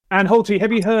 And Holty,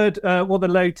 have you heard what the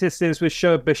latest is with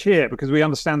Shoaib Bashir? Because we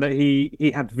understand that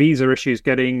he had visa issues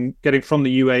getting from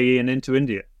the UAE and into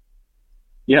India.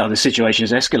 Yeah, the situation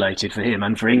has escalated for him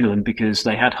and for England, because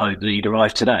they had hoped that he'd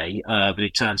arrive today, but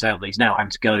it turns out that he's now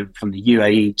having to go from the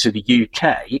UAE to the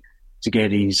UK to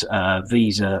get his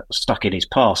visa stuck in his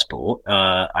passport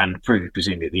and approved,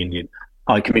 presumably at the Indian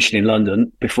High Commission in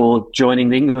London, before joining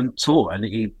the England tour. And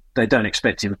they don't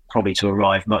expect him probably to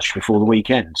arrive much before the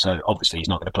weekend. So obviously he's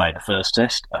not going to play in the first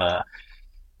test.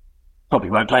 Probably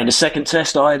won't play in the second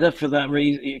test either for that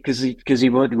reason, because he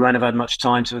won't have had much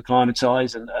time to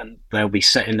acclimatise, and they'll be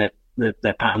setting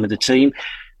their pattern with the team.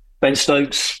 Ben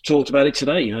Stokes talked about it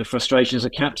today. Frustration as a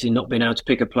captain, not being able to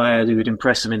pick a player who would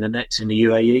impress him in the nets in the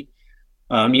UAE.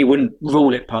 You wouldn't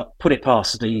put it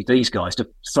past these guys to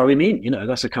throw him in.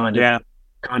 That's the kind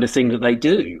of thing that they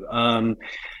do.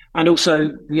 And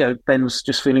also, Ben was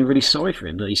just feeling really sorry for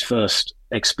him that his first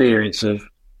experience of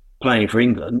playing for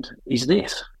England is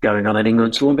this, going on an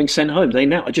England tour and being sent home.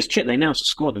 I just checked, they announced the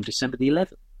squad on December the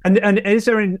 11th. And is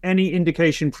there any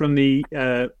indication from the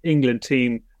England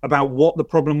team about what the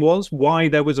problem was, why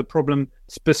there was a problem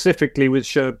specifically with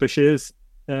Shoaib Bashir's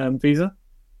visa?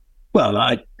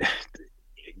 Well,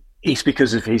 it's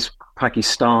because of his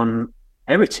Pakistan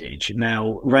heritage.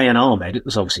 Now, Rayan Ahmed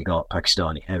has obviously got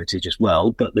Pakistani heritage as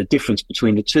well, but the difference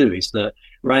between the two is that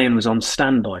Rayan was on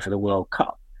standby for the World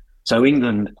Cup. So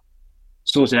England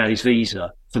sorted out his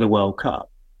visa for the World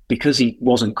Cup. Because he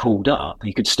wasn't called up,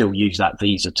 he could still use that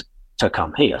visa to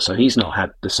come here. So he's not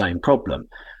had the same problem.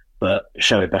 But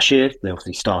Shoaib Bashir, they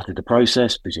obviously started the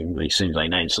process, presumably as soon as they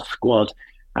named the squad,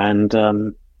 and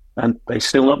they've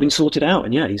still not been sorted out.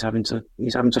 And yeah, he's having to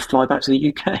fly back to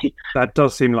the UK. That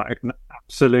does seem like an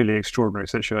absolutely extraordinary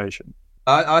situation.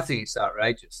 I think it's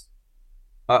outrageous.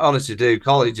 I honestly do.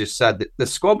 Collie just said that the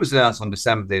squad was announced on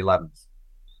December the 11th.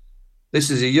 This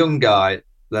is a young guy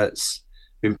that's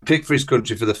been picked for his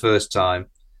country for the first time.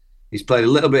 He's played a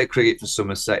little bit of cricket for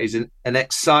Somerset. He's an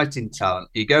exciting talent.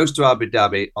 He goes to Abu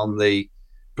Dhabi on the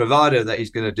provider that he's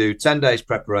going to do 10 days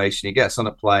preparation. He gets on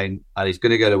a plane and he's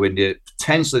going to go to India,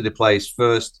 potentially to play his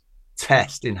first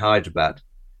test in Hyderabad.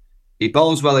 He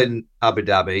bowls well in Abu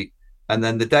Dhabi, and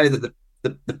then the day that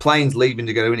the plane's leaving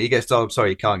to go to India, he gets told, I'm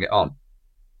sorry, you can't get on.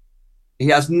 He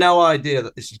has no idea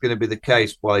that this is going to be the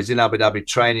case while he's in Abu Dhabi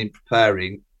training,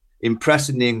 preparing,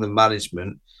 impressing the England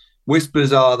management.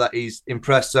 Whispers are that he's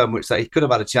impressed so much that he could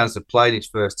have had a chance of playing his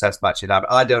first test match in Abu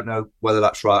Dhabi. I don't know whether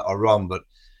that's right or wrong, but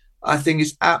I think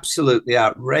it's absolutely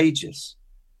outrageous.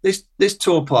 This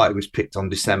tour party was picked on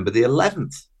December the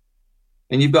 11th.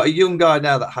 And you've got a young guy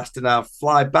now that has to now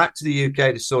fly back to the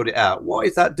UK to sort it out. What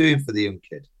is that doing for the young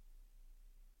kid?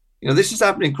 You know, this is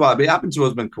happening quite a bit. It happened to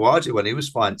Usman Khawaja when he was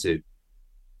flying to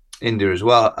India as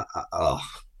well.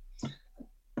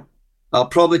 I'll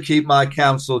probably keep my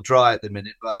counsel dry at the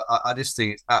minute, but I just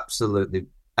think it's absolutely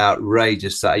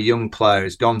outrageous that a young player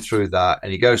has gone through that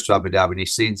and he goes to Abu Dhabi and he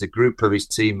sees a group of his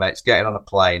teammates getting on a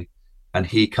plane and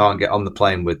he can't get on the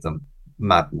plane with them.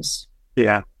 Madness.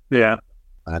 Yeah.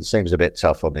 And seems a bit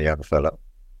tough on the young fella.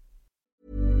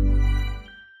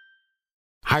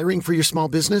 Hiring for your small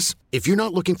business? If you're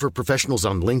not looking for professionals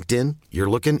on LinkedIn, you're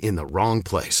looking in the wrong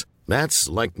place. That's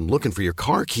like looking for your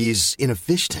car keys in a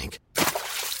fish tank.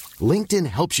 LinkedIn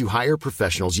helps you hire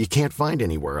professionals you can't find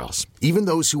anywhere else, even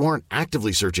those who aren't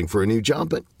actively searching for a new job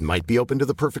but might be open to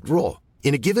the perfect role.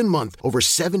 In a given month, over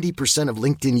 70% of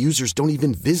LinkedIn users don't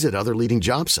even visit other leading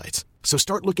job sites. So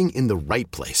start looking in the right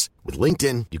place. With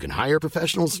LinkedIn, you can hire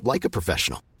professionals like a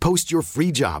professional. Post your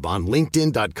free job on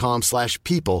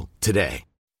linkedin.com/people today.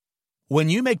 When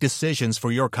you make decisions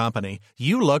for your company,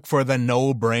 you look for the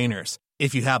no-brainers.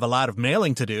 If you have a lot of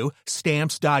mailing to do,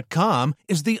 Stamps.com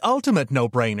is the ultimate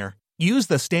no-brainer. Use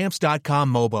the Stamps.com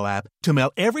mobile app to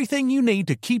mail everything you need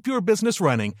to keep your business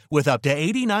running with up to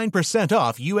 89%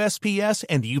 off USPS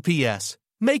and UPS.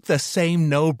 Make the same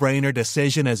no-brainer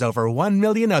decision as over 1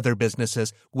 million other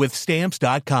businesses with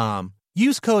Stamps.com.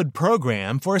 Use code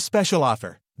PROGRAM for a special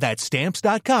offer. That's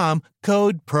Stamps.com,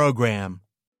 code PROGRAM.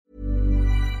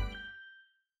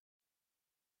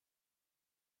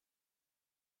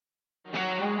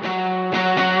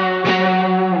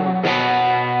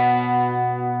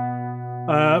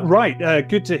 Right,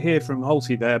 good to hear from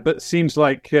Holty there, but seems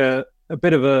like a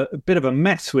bit of a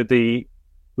mess with the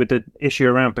issue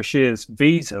around Bashir's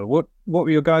visa. What were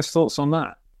your guys' thoughts on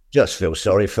that? Just feel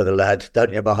sorry for the lad,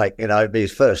 don't you, Mike? You know,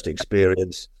 his first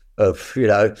experience of, you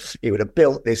know, he would have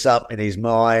built this up in his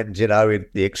mind, you know,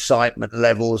 the excitement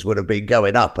levels would have been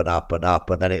going up and up and up,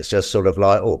 and then it's just sort of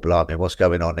like, oh, blimey, what's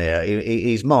going on here?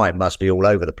 His mind must be all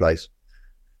over the place.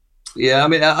 Yeah, I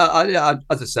mean, I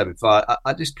as I said before,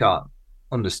 I just can't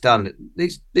understand it.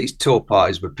 These tour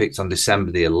parties were picked on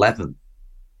December the 11th.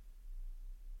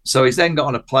 So he's then got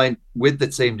on a plane with the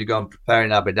team to go and prepare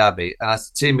in Abu Dhabi. And as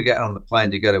the team are getting on the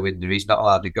plane to go to India, he's not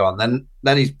allowed to go on.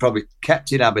 Then he's probably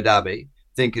kept in Abu Dhabi,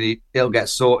 thinking he'll get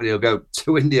sorted. He'll go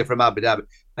to India from Abu Dhabi.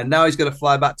 And now he's got to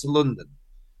fly back to London.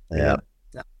 Yeah.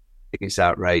 I think it's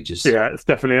outrageous. Yeah, it's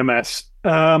definitely a mess.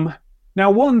 Now,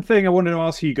 one thing I wanted to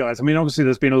ask you guys, I mean, obviously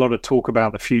there's been a lot of talk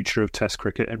about the future of Test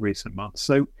cricket in recent months.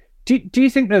 So do you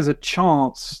think there's a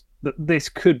chance that this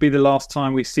could be the last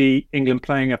time we see England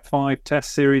playing a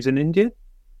 5-test series in India?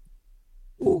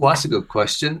 Oh, that's a good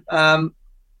question. I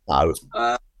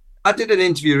did an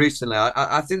interview recently.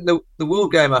 I think the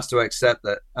world game has to accept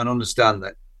that and understand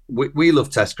that we love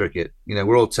Test cricket. You know,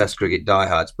 we're all Test cricket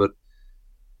diehards, but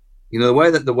you know, the way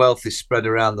that the wealth is spread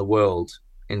around the world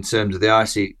in terms of the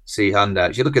ICC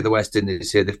handouts, you look at the West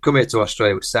Indies here, they've come here to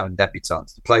Australia with 7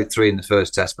 debutants. They played 3 in the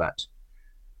first Test match.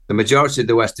 The majority of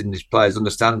the West Indies players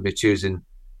understandably choosing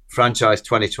franchise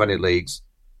 2020 leagues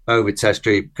over Test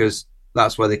cricket because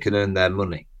that's where they can earn their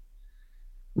money.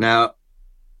 Now,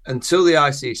 until the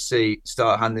ICC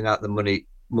start handing out the money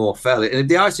more fairly, and if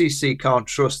the ICC can't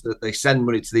trust that they send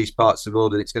money to these parts of the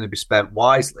world and it's going to be spent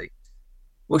wisely,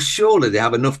 Well, surely they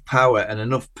have enough power and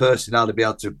enough personnel to be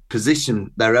able to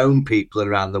position their own people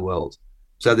around the world,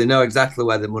 so they know exactly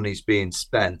where the money's being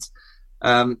spent.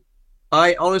 I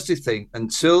honestly think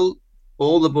until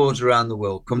all the boards around the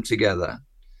world come together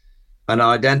and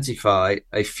identify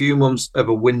a few months of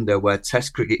a window where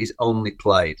Test cricket is only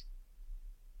played.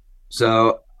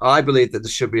 So I believe that there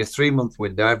should be a 3-month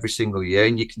window every single year,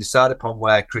 and you can decide upon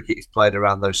where cricket is played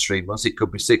around those 3 months. It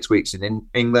could be 6 weeks in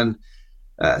England,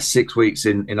 6 weeks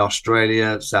in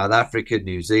Australia, South Africa,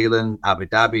 New Zealand, Abu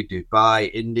Dhabi, Dubai,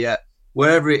 India,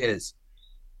 wherever it is.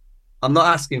 I'm not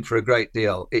asking for a great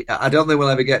deal. I don't think we'll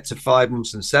ever get to 5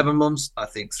 months and 7 months. I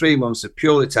think 3 months of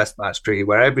purely Test match cricket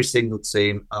where every single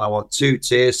team, and I want 2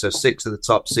 tiers, so 6 of the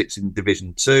top 6 in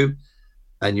Division 2,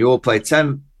 and you all play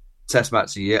 10 Test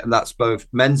matches a year, and that's both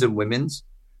men's and women's.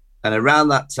 And around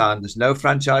that time, there's no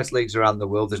franchise leagues around the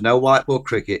world. There's no white ball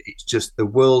cricket. It's just the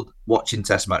world watching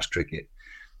Test match cricket.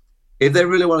 If they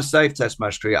really want to save Test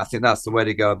match cricket, I think that's the way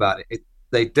to go about it. If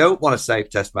they don't want to save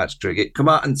Test match cricket, come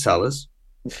out and tell us.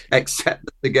 Except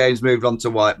that the game's moved on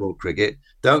to white ball cricket.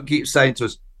 Don't keep saying to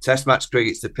us, Test match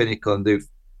cricket's the pinnacle and do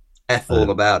F all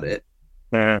about it.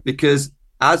 Yeah. Because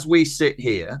as we sit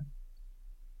here,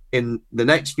 in the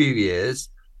next few years,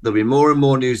 there'll be more and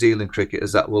more New Zealand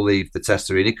cricketers that will leave the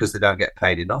Test arena because they don't get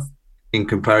paid enough in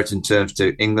comparison terms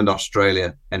to England,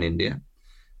 Australia and India.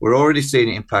 We're already seeing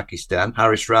it in Pakistan.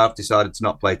 Harish Rav decided to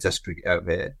not play Test cricket over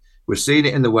here. We're seeing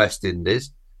it in the West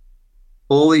Indies.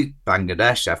 All the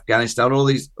Bangladesh, Afghanistan, all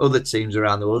these other teams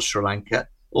around the world, Sri Lanka,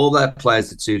 all their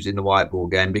players are choosing the white ball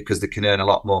game because they can earn a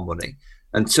lot more money.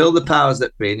 Until the powers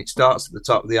that be, and it starts at the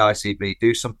top of the ICB,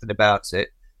 do something about it.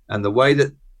 And the way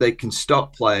that they can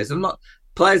stop players,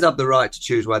 players have the right to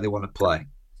choose where they want to play.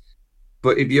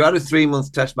 But if you had a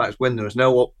 3-month Test match window, there's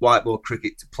no white ball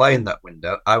cricket to play in that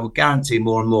window, I will guarantee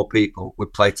more and more people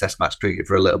would play Test match cricket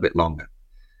for a little bit longer.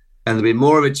 And there'll be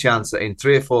more of a chance that in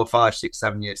 3 or 4, 5, 6,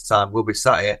 7 years' time, we'll be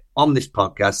sat here on this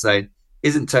podcast saying,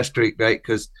 isn't Test cricket great?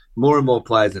 Because more and more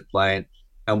players are playing,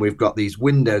 and we've got these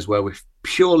windows where we're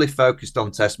purely focused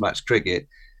on Test match cricket.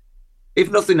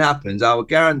 If nothing happens, I will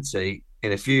guarantee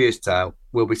in a few years' time,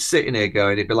 we'll be sitting here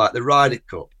going, it'd be like the Ryder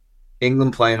Cup,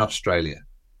 England playing Australia,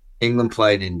 England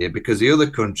playing India, because the other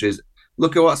countries,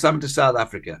 look at what's happened to South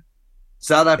Africa.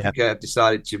 South Africa have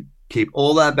decided to keep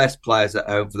all their best players at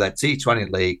home for their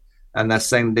T20 league, and they're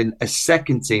sending a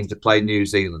second team to play New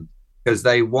Zealand because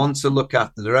they want to look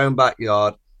after their own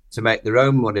backyard to make their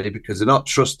own money because they're not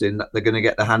trusting that they're going to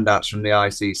get the handouts from the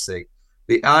ICC.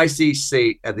 The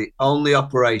ICC are the only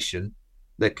operation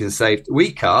that can save.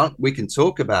 We can't. We can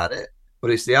talk about it,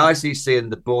 but it's the ICC and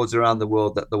the boards around the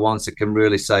world that the ones that can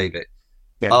really save it.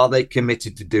 Yeah. Are they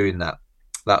committed to doing that?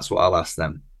 That's what I'll ask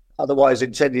them. Otherwise,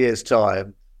 in 10 years'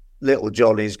 time, little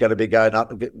Johnny's going to be going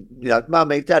up and get,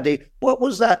 Mummy, Daddy, what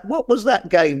was that? What was that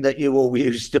game that you all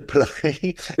used to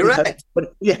play? Correct.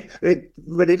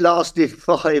 When it lasted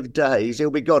 5 days, he'll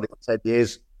be gone in 10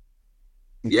 years.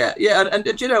 Yeah. And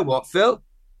do you know what, Phil?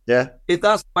 Yeah. If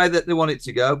that's the way that they want it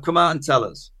to go, come out and tell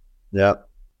us. Yeah.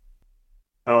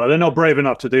 Oh, they're not brave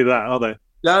enough to do that, are they?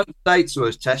 Don't say to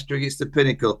us, Test cricket's the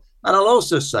pinnacle. And I'll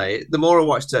also say, the more I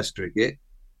watch Test cricket,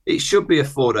 it should be a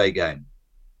 4-day game.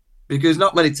 Because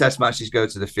not many Test matches go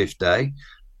to the 5th day.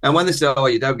 And when they say,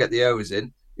 you don't get the overs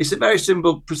in, it's a very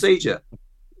simple procedure.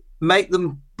 Make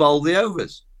them bowl the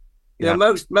overs. You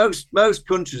know, most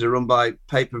countries are run by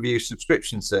pay-per-view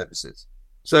subscription services.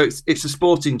 So it's a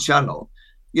sporting channel.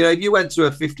 You know, if you went to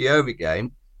a 50-over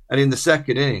game and in the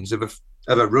second innings of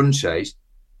a run chase,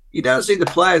 you don't see the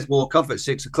players walk off at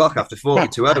 6 o'clock after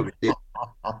 42 overs.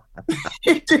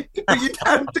 You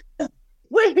don't.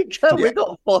 Where did go? We've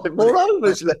got 5 more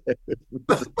overs left.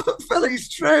 But Phil, it's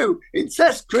true. In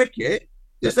Test cricket,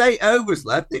 there's 8 overs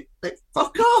left. They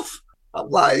fuck off. I'm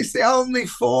like, it's the only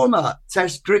format,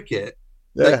 Test cricket,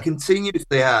 that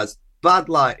continuously has bad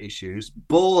light issues,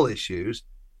 ball issues,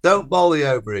 don't bowl the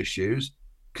over issues,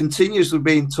 continuously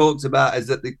being talked about as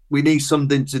that we need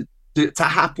something to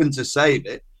happen to save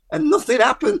it, and nothing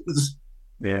happens.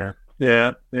 Yeah.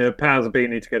 Powers that be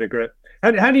need to get a grip.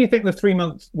 How do you think the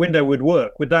 3-month window would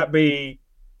work? Would that be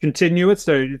continuous?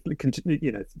 So,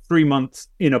 3 months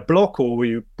in a block, or were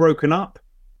you broken up?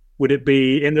 Would it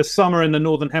be in the summer in the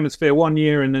Northern Hemisphere one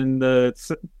year and in the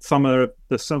summer of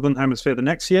the Southern Hemisphere the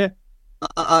next year?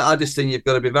 I just think you've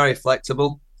got to be very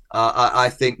flexible. I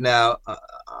think now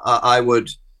I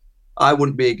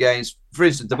wouldn't be against, for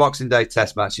instance, the Boxing Day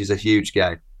Test match is a huge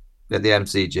game at the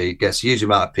MCG. It gets a huge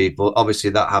amount of people.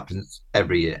 Obviously, that happens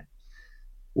every year.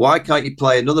 Why can't you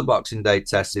play another Boxing Day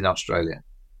Test in Australia?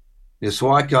 So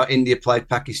why can't India play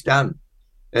Pakistan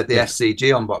at the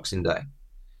SCG on Boxing Day?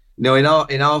 In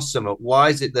our summer, why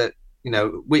is it that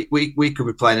we could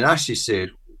be playing an Ashes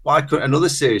series? Why couldn't another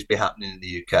series be happening in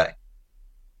the UK?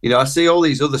 I see all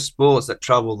these other sports that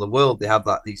travel the world. They have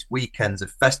like these weekends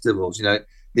of festivals. The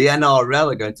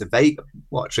NRL are going to Vegas.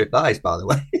 What a trip that is, by the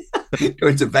way.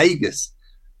 Going to Vegas.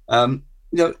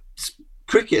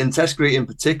 Cricket and Test cricket in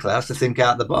particular has to think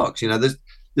out of the box.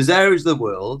 There's areas of the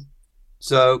world.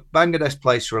 So Bangladesh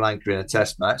plays Sri Lanka in a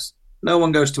Test match. No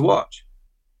one goes to watch,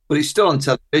 but it's still on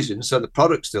television, so the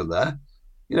product's still there.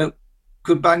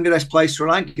 Could Bangladesh play Sri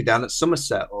Lanka down at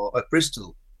Somerset or at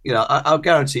Bristol? I'll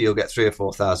guarantee you'll get 3,000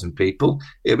 or 4,000 people.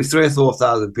 It'll be 3,000 or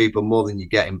 4,000 people more than you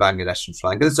get in Bangladesh and Sri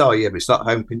Lanka. But it's not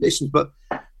home conditions. But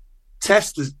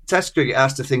Test cricket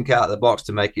has to think out of the box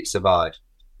to make it survive.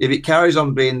 If it carries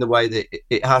on being the way that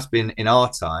it has been in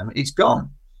our time, it's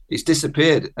gone. It's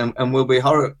disappeared, and we'll be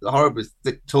horribly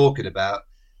talking about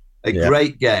a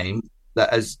great game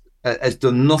that has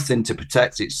done nothing to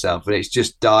protect itself, and it's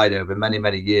just died over many,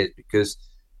 many years because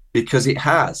it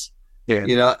has.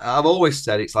 Yeah. I've always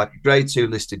said it's like a grade 2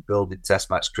 listed building Test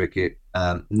match cricket.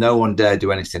 No one dare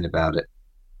do anything about it.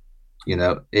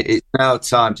 It's now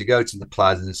time to go to the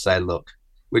plaza and say, look,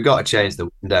 we've got to change the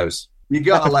windows. You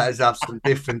got to let us have some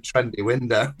different trendy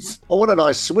windows. I want a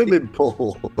nice swimming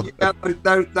pool.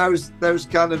 Those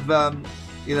kind of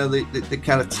the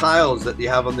kind of tiles that you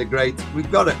have on the grate.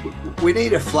 We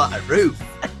need a flatter roof.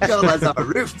 You got to let us have a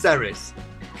roof terrace.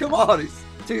 Come on, it's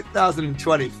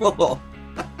 2024.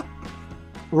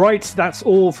 Right, that's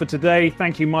all for today.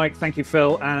 Thank you, Mike. Thank you,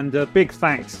 Phil. And a big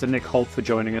thanks to Nick Holt for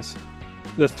joining us.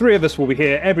 The three of us will be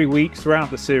here every week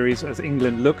throughout the series as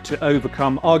England look to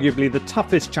overcome arguably the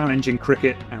toughest challenge in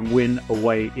cricket and win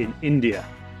away in India.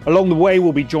 Along the way,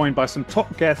 we'll be joined by some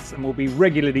top guests and we'll be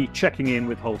regularly checking in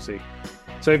with Halsey.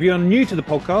 So if you're new to the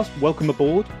podcast, welcome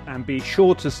aboard and be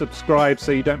sure to subscribe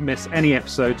so you don't miss any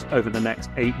episodes over the next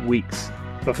 8 weeks.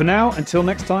 But for now, until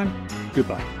next time,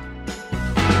 goodbye.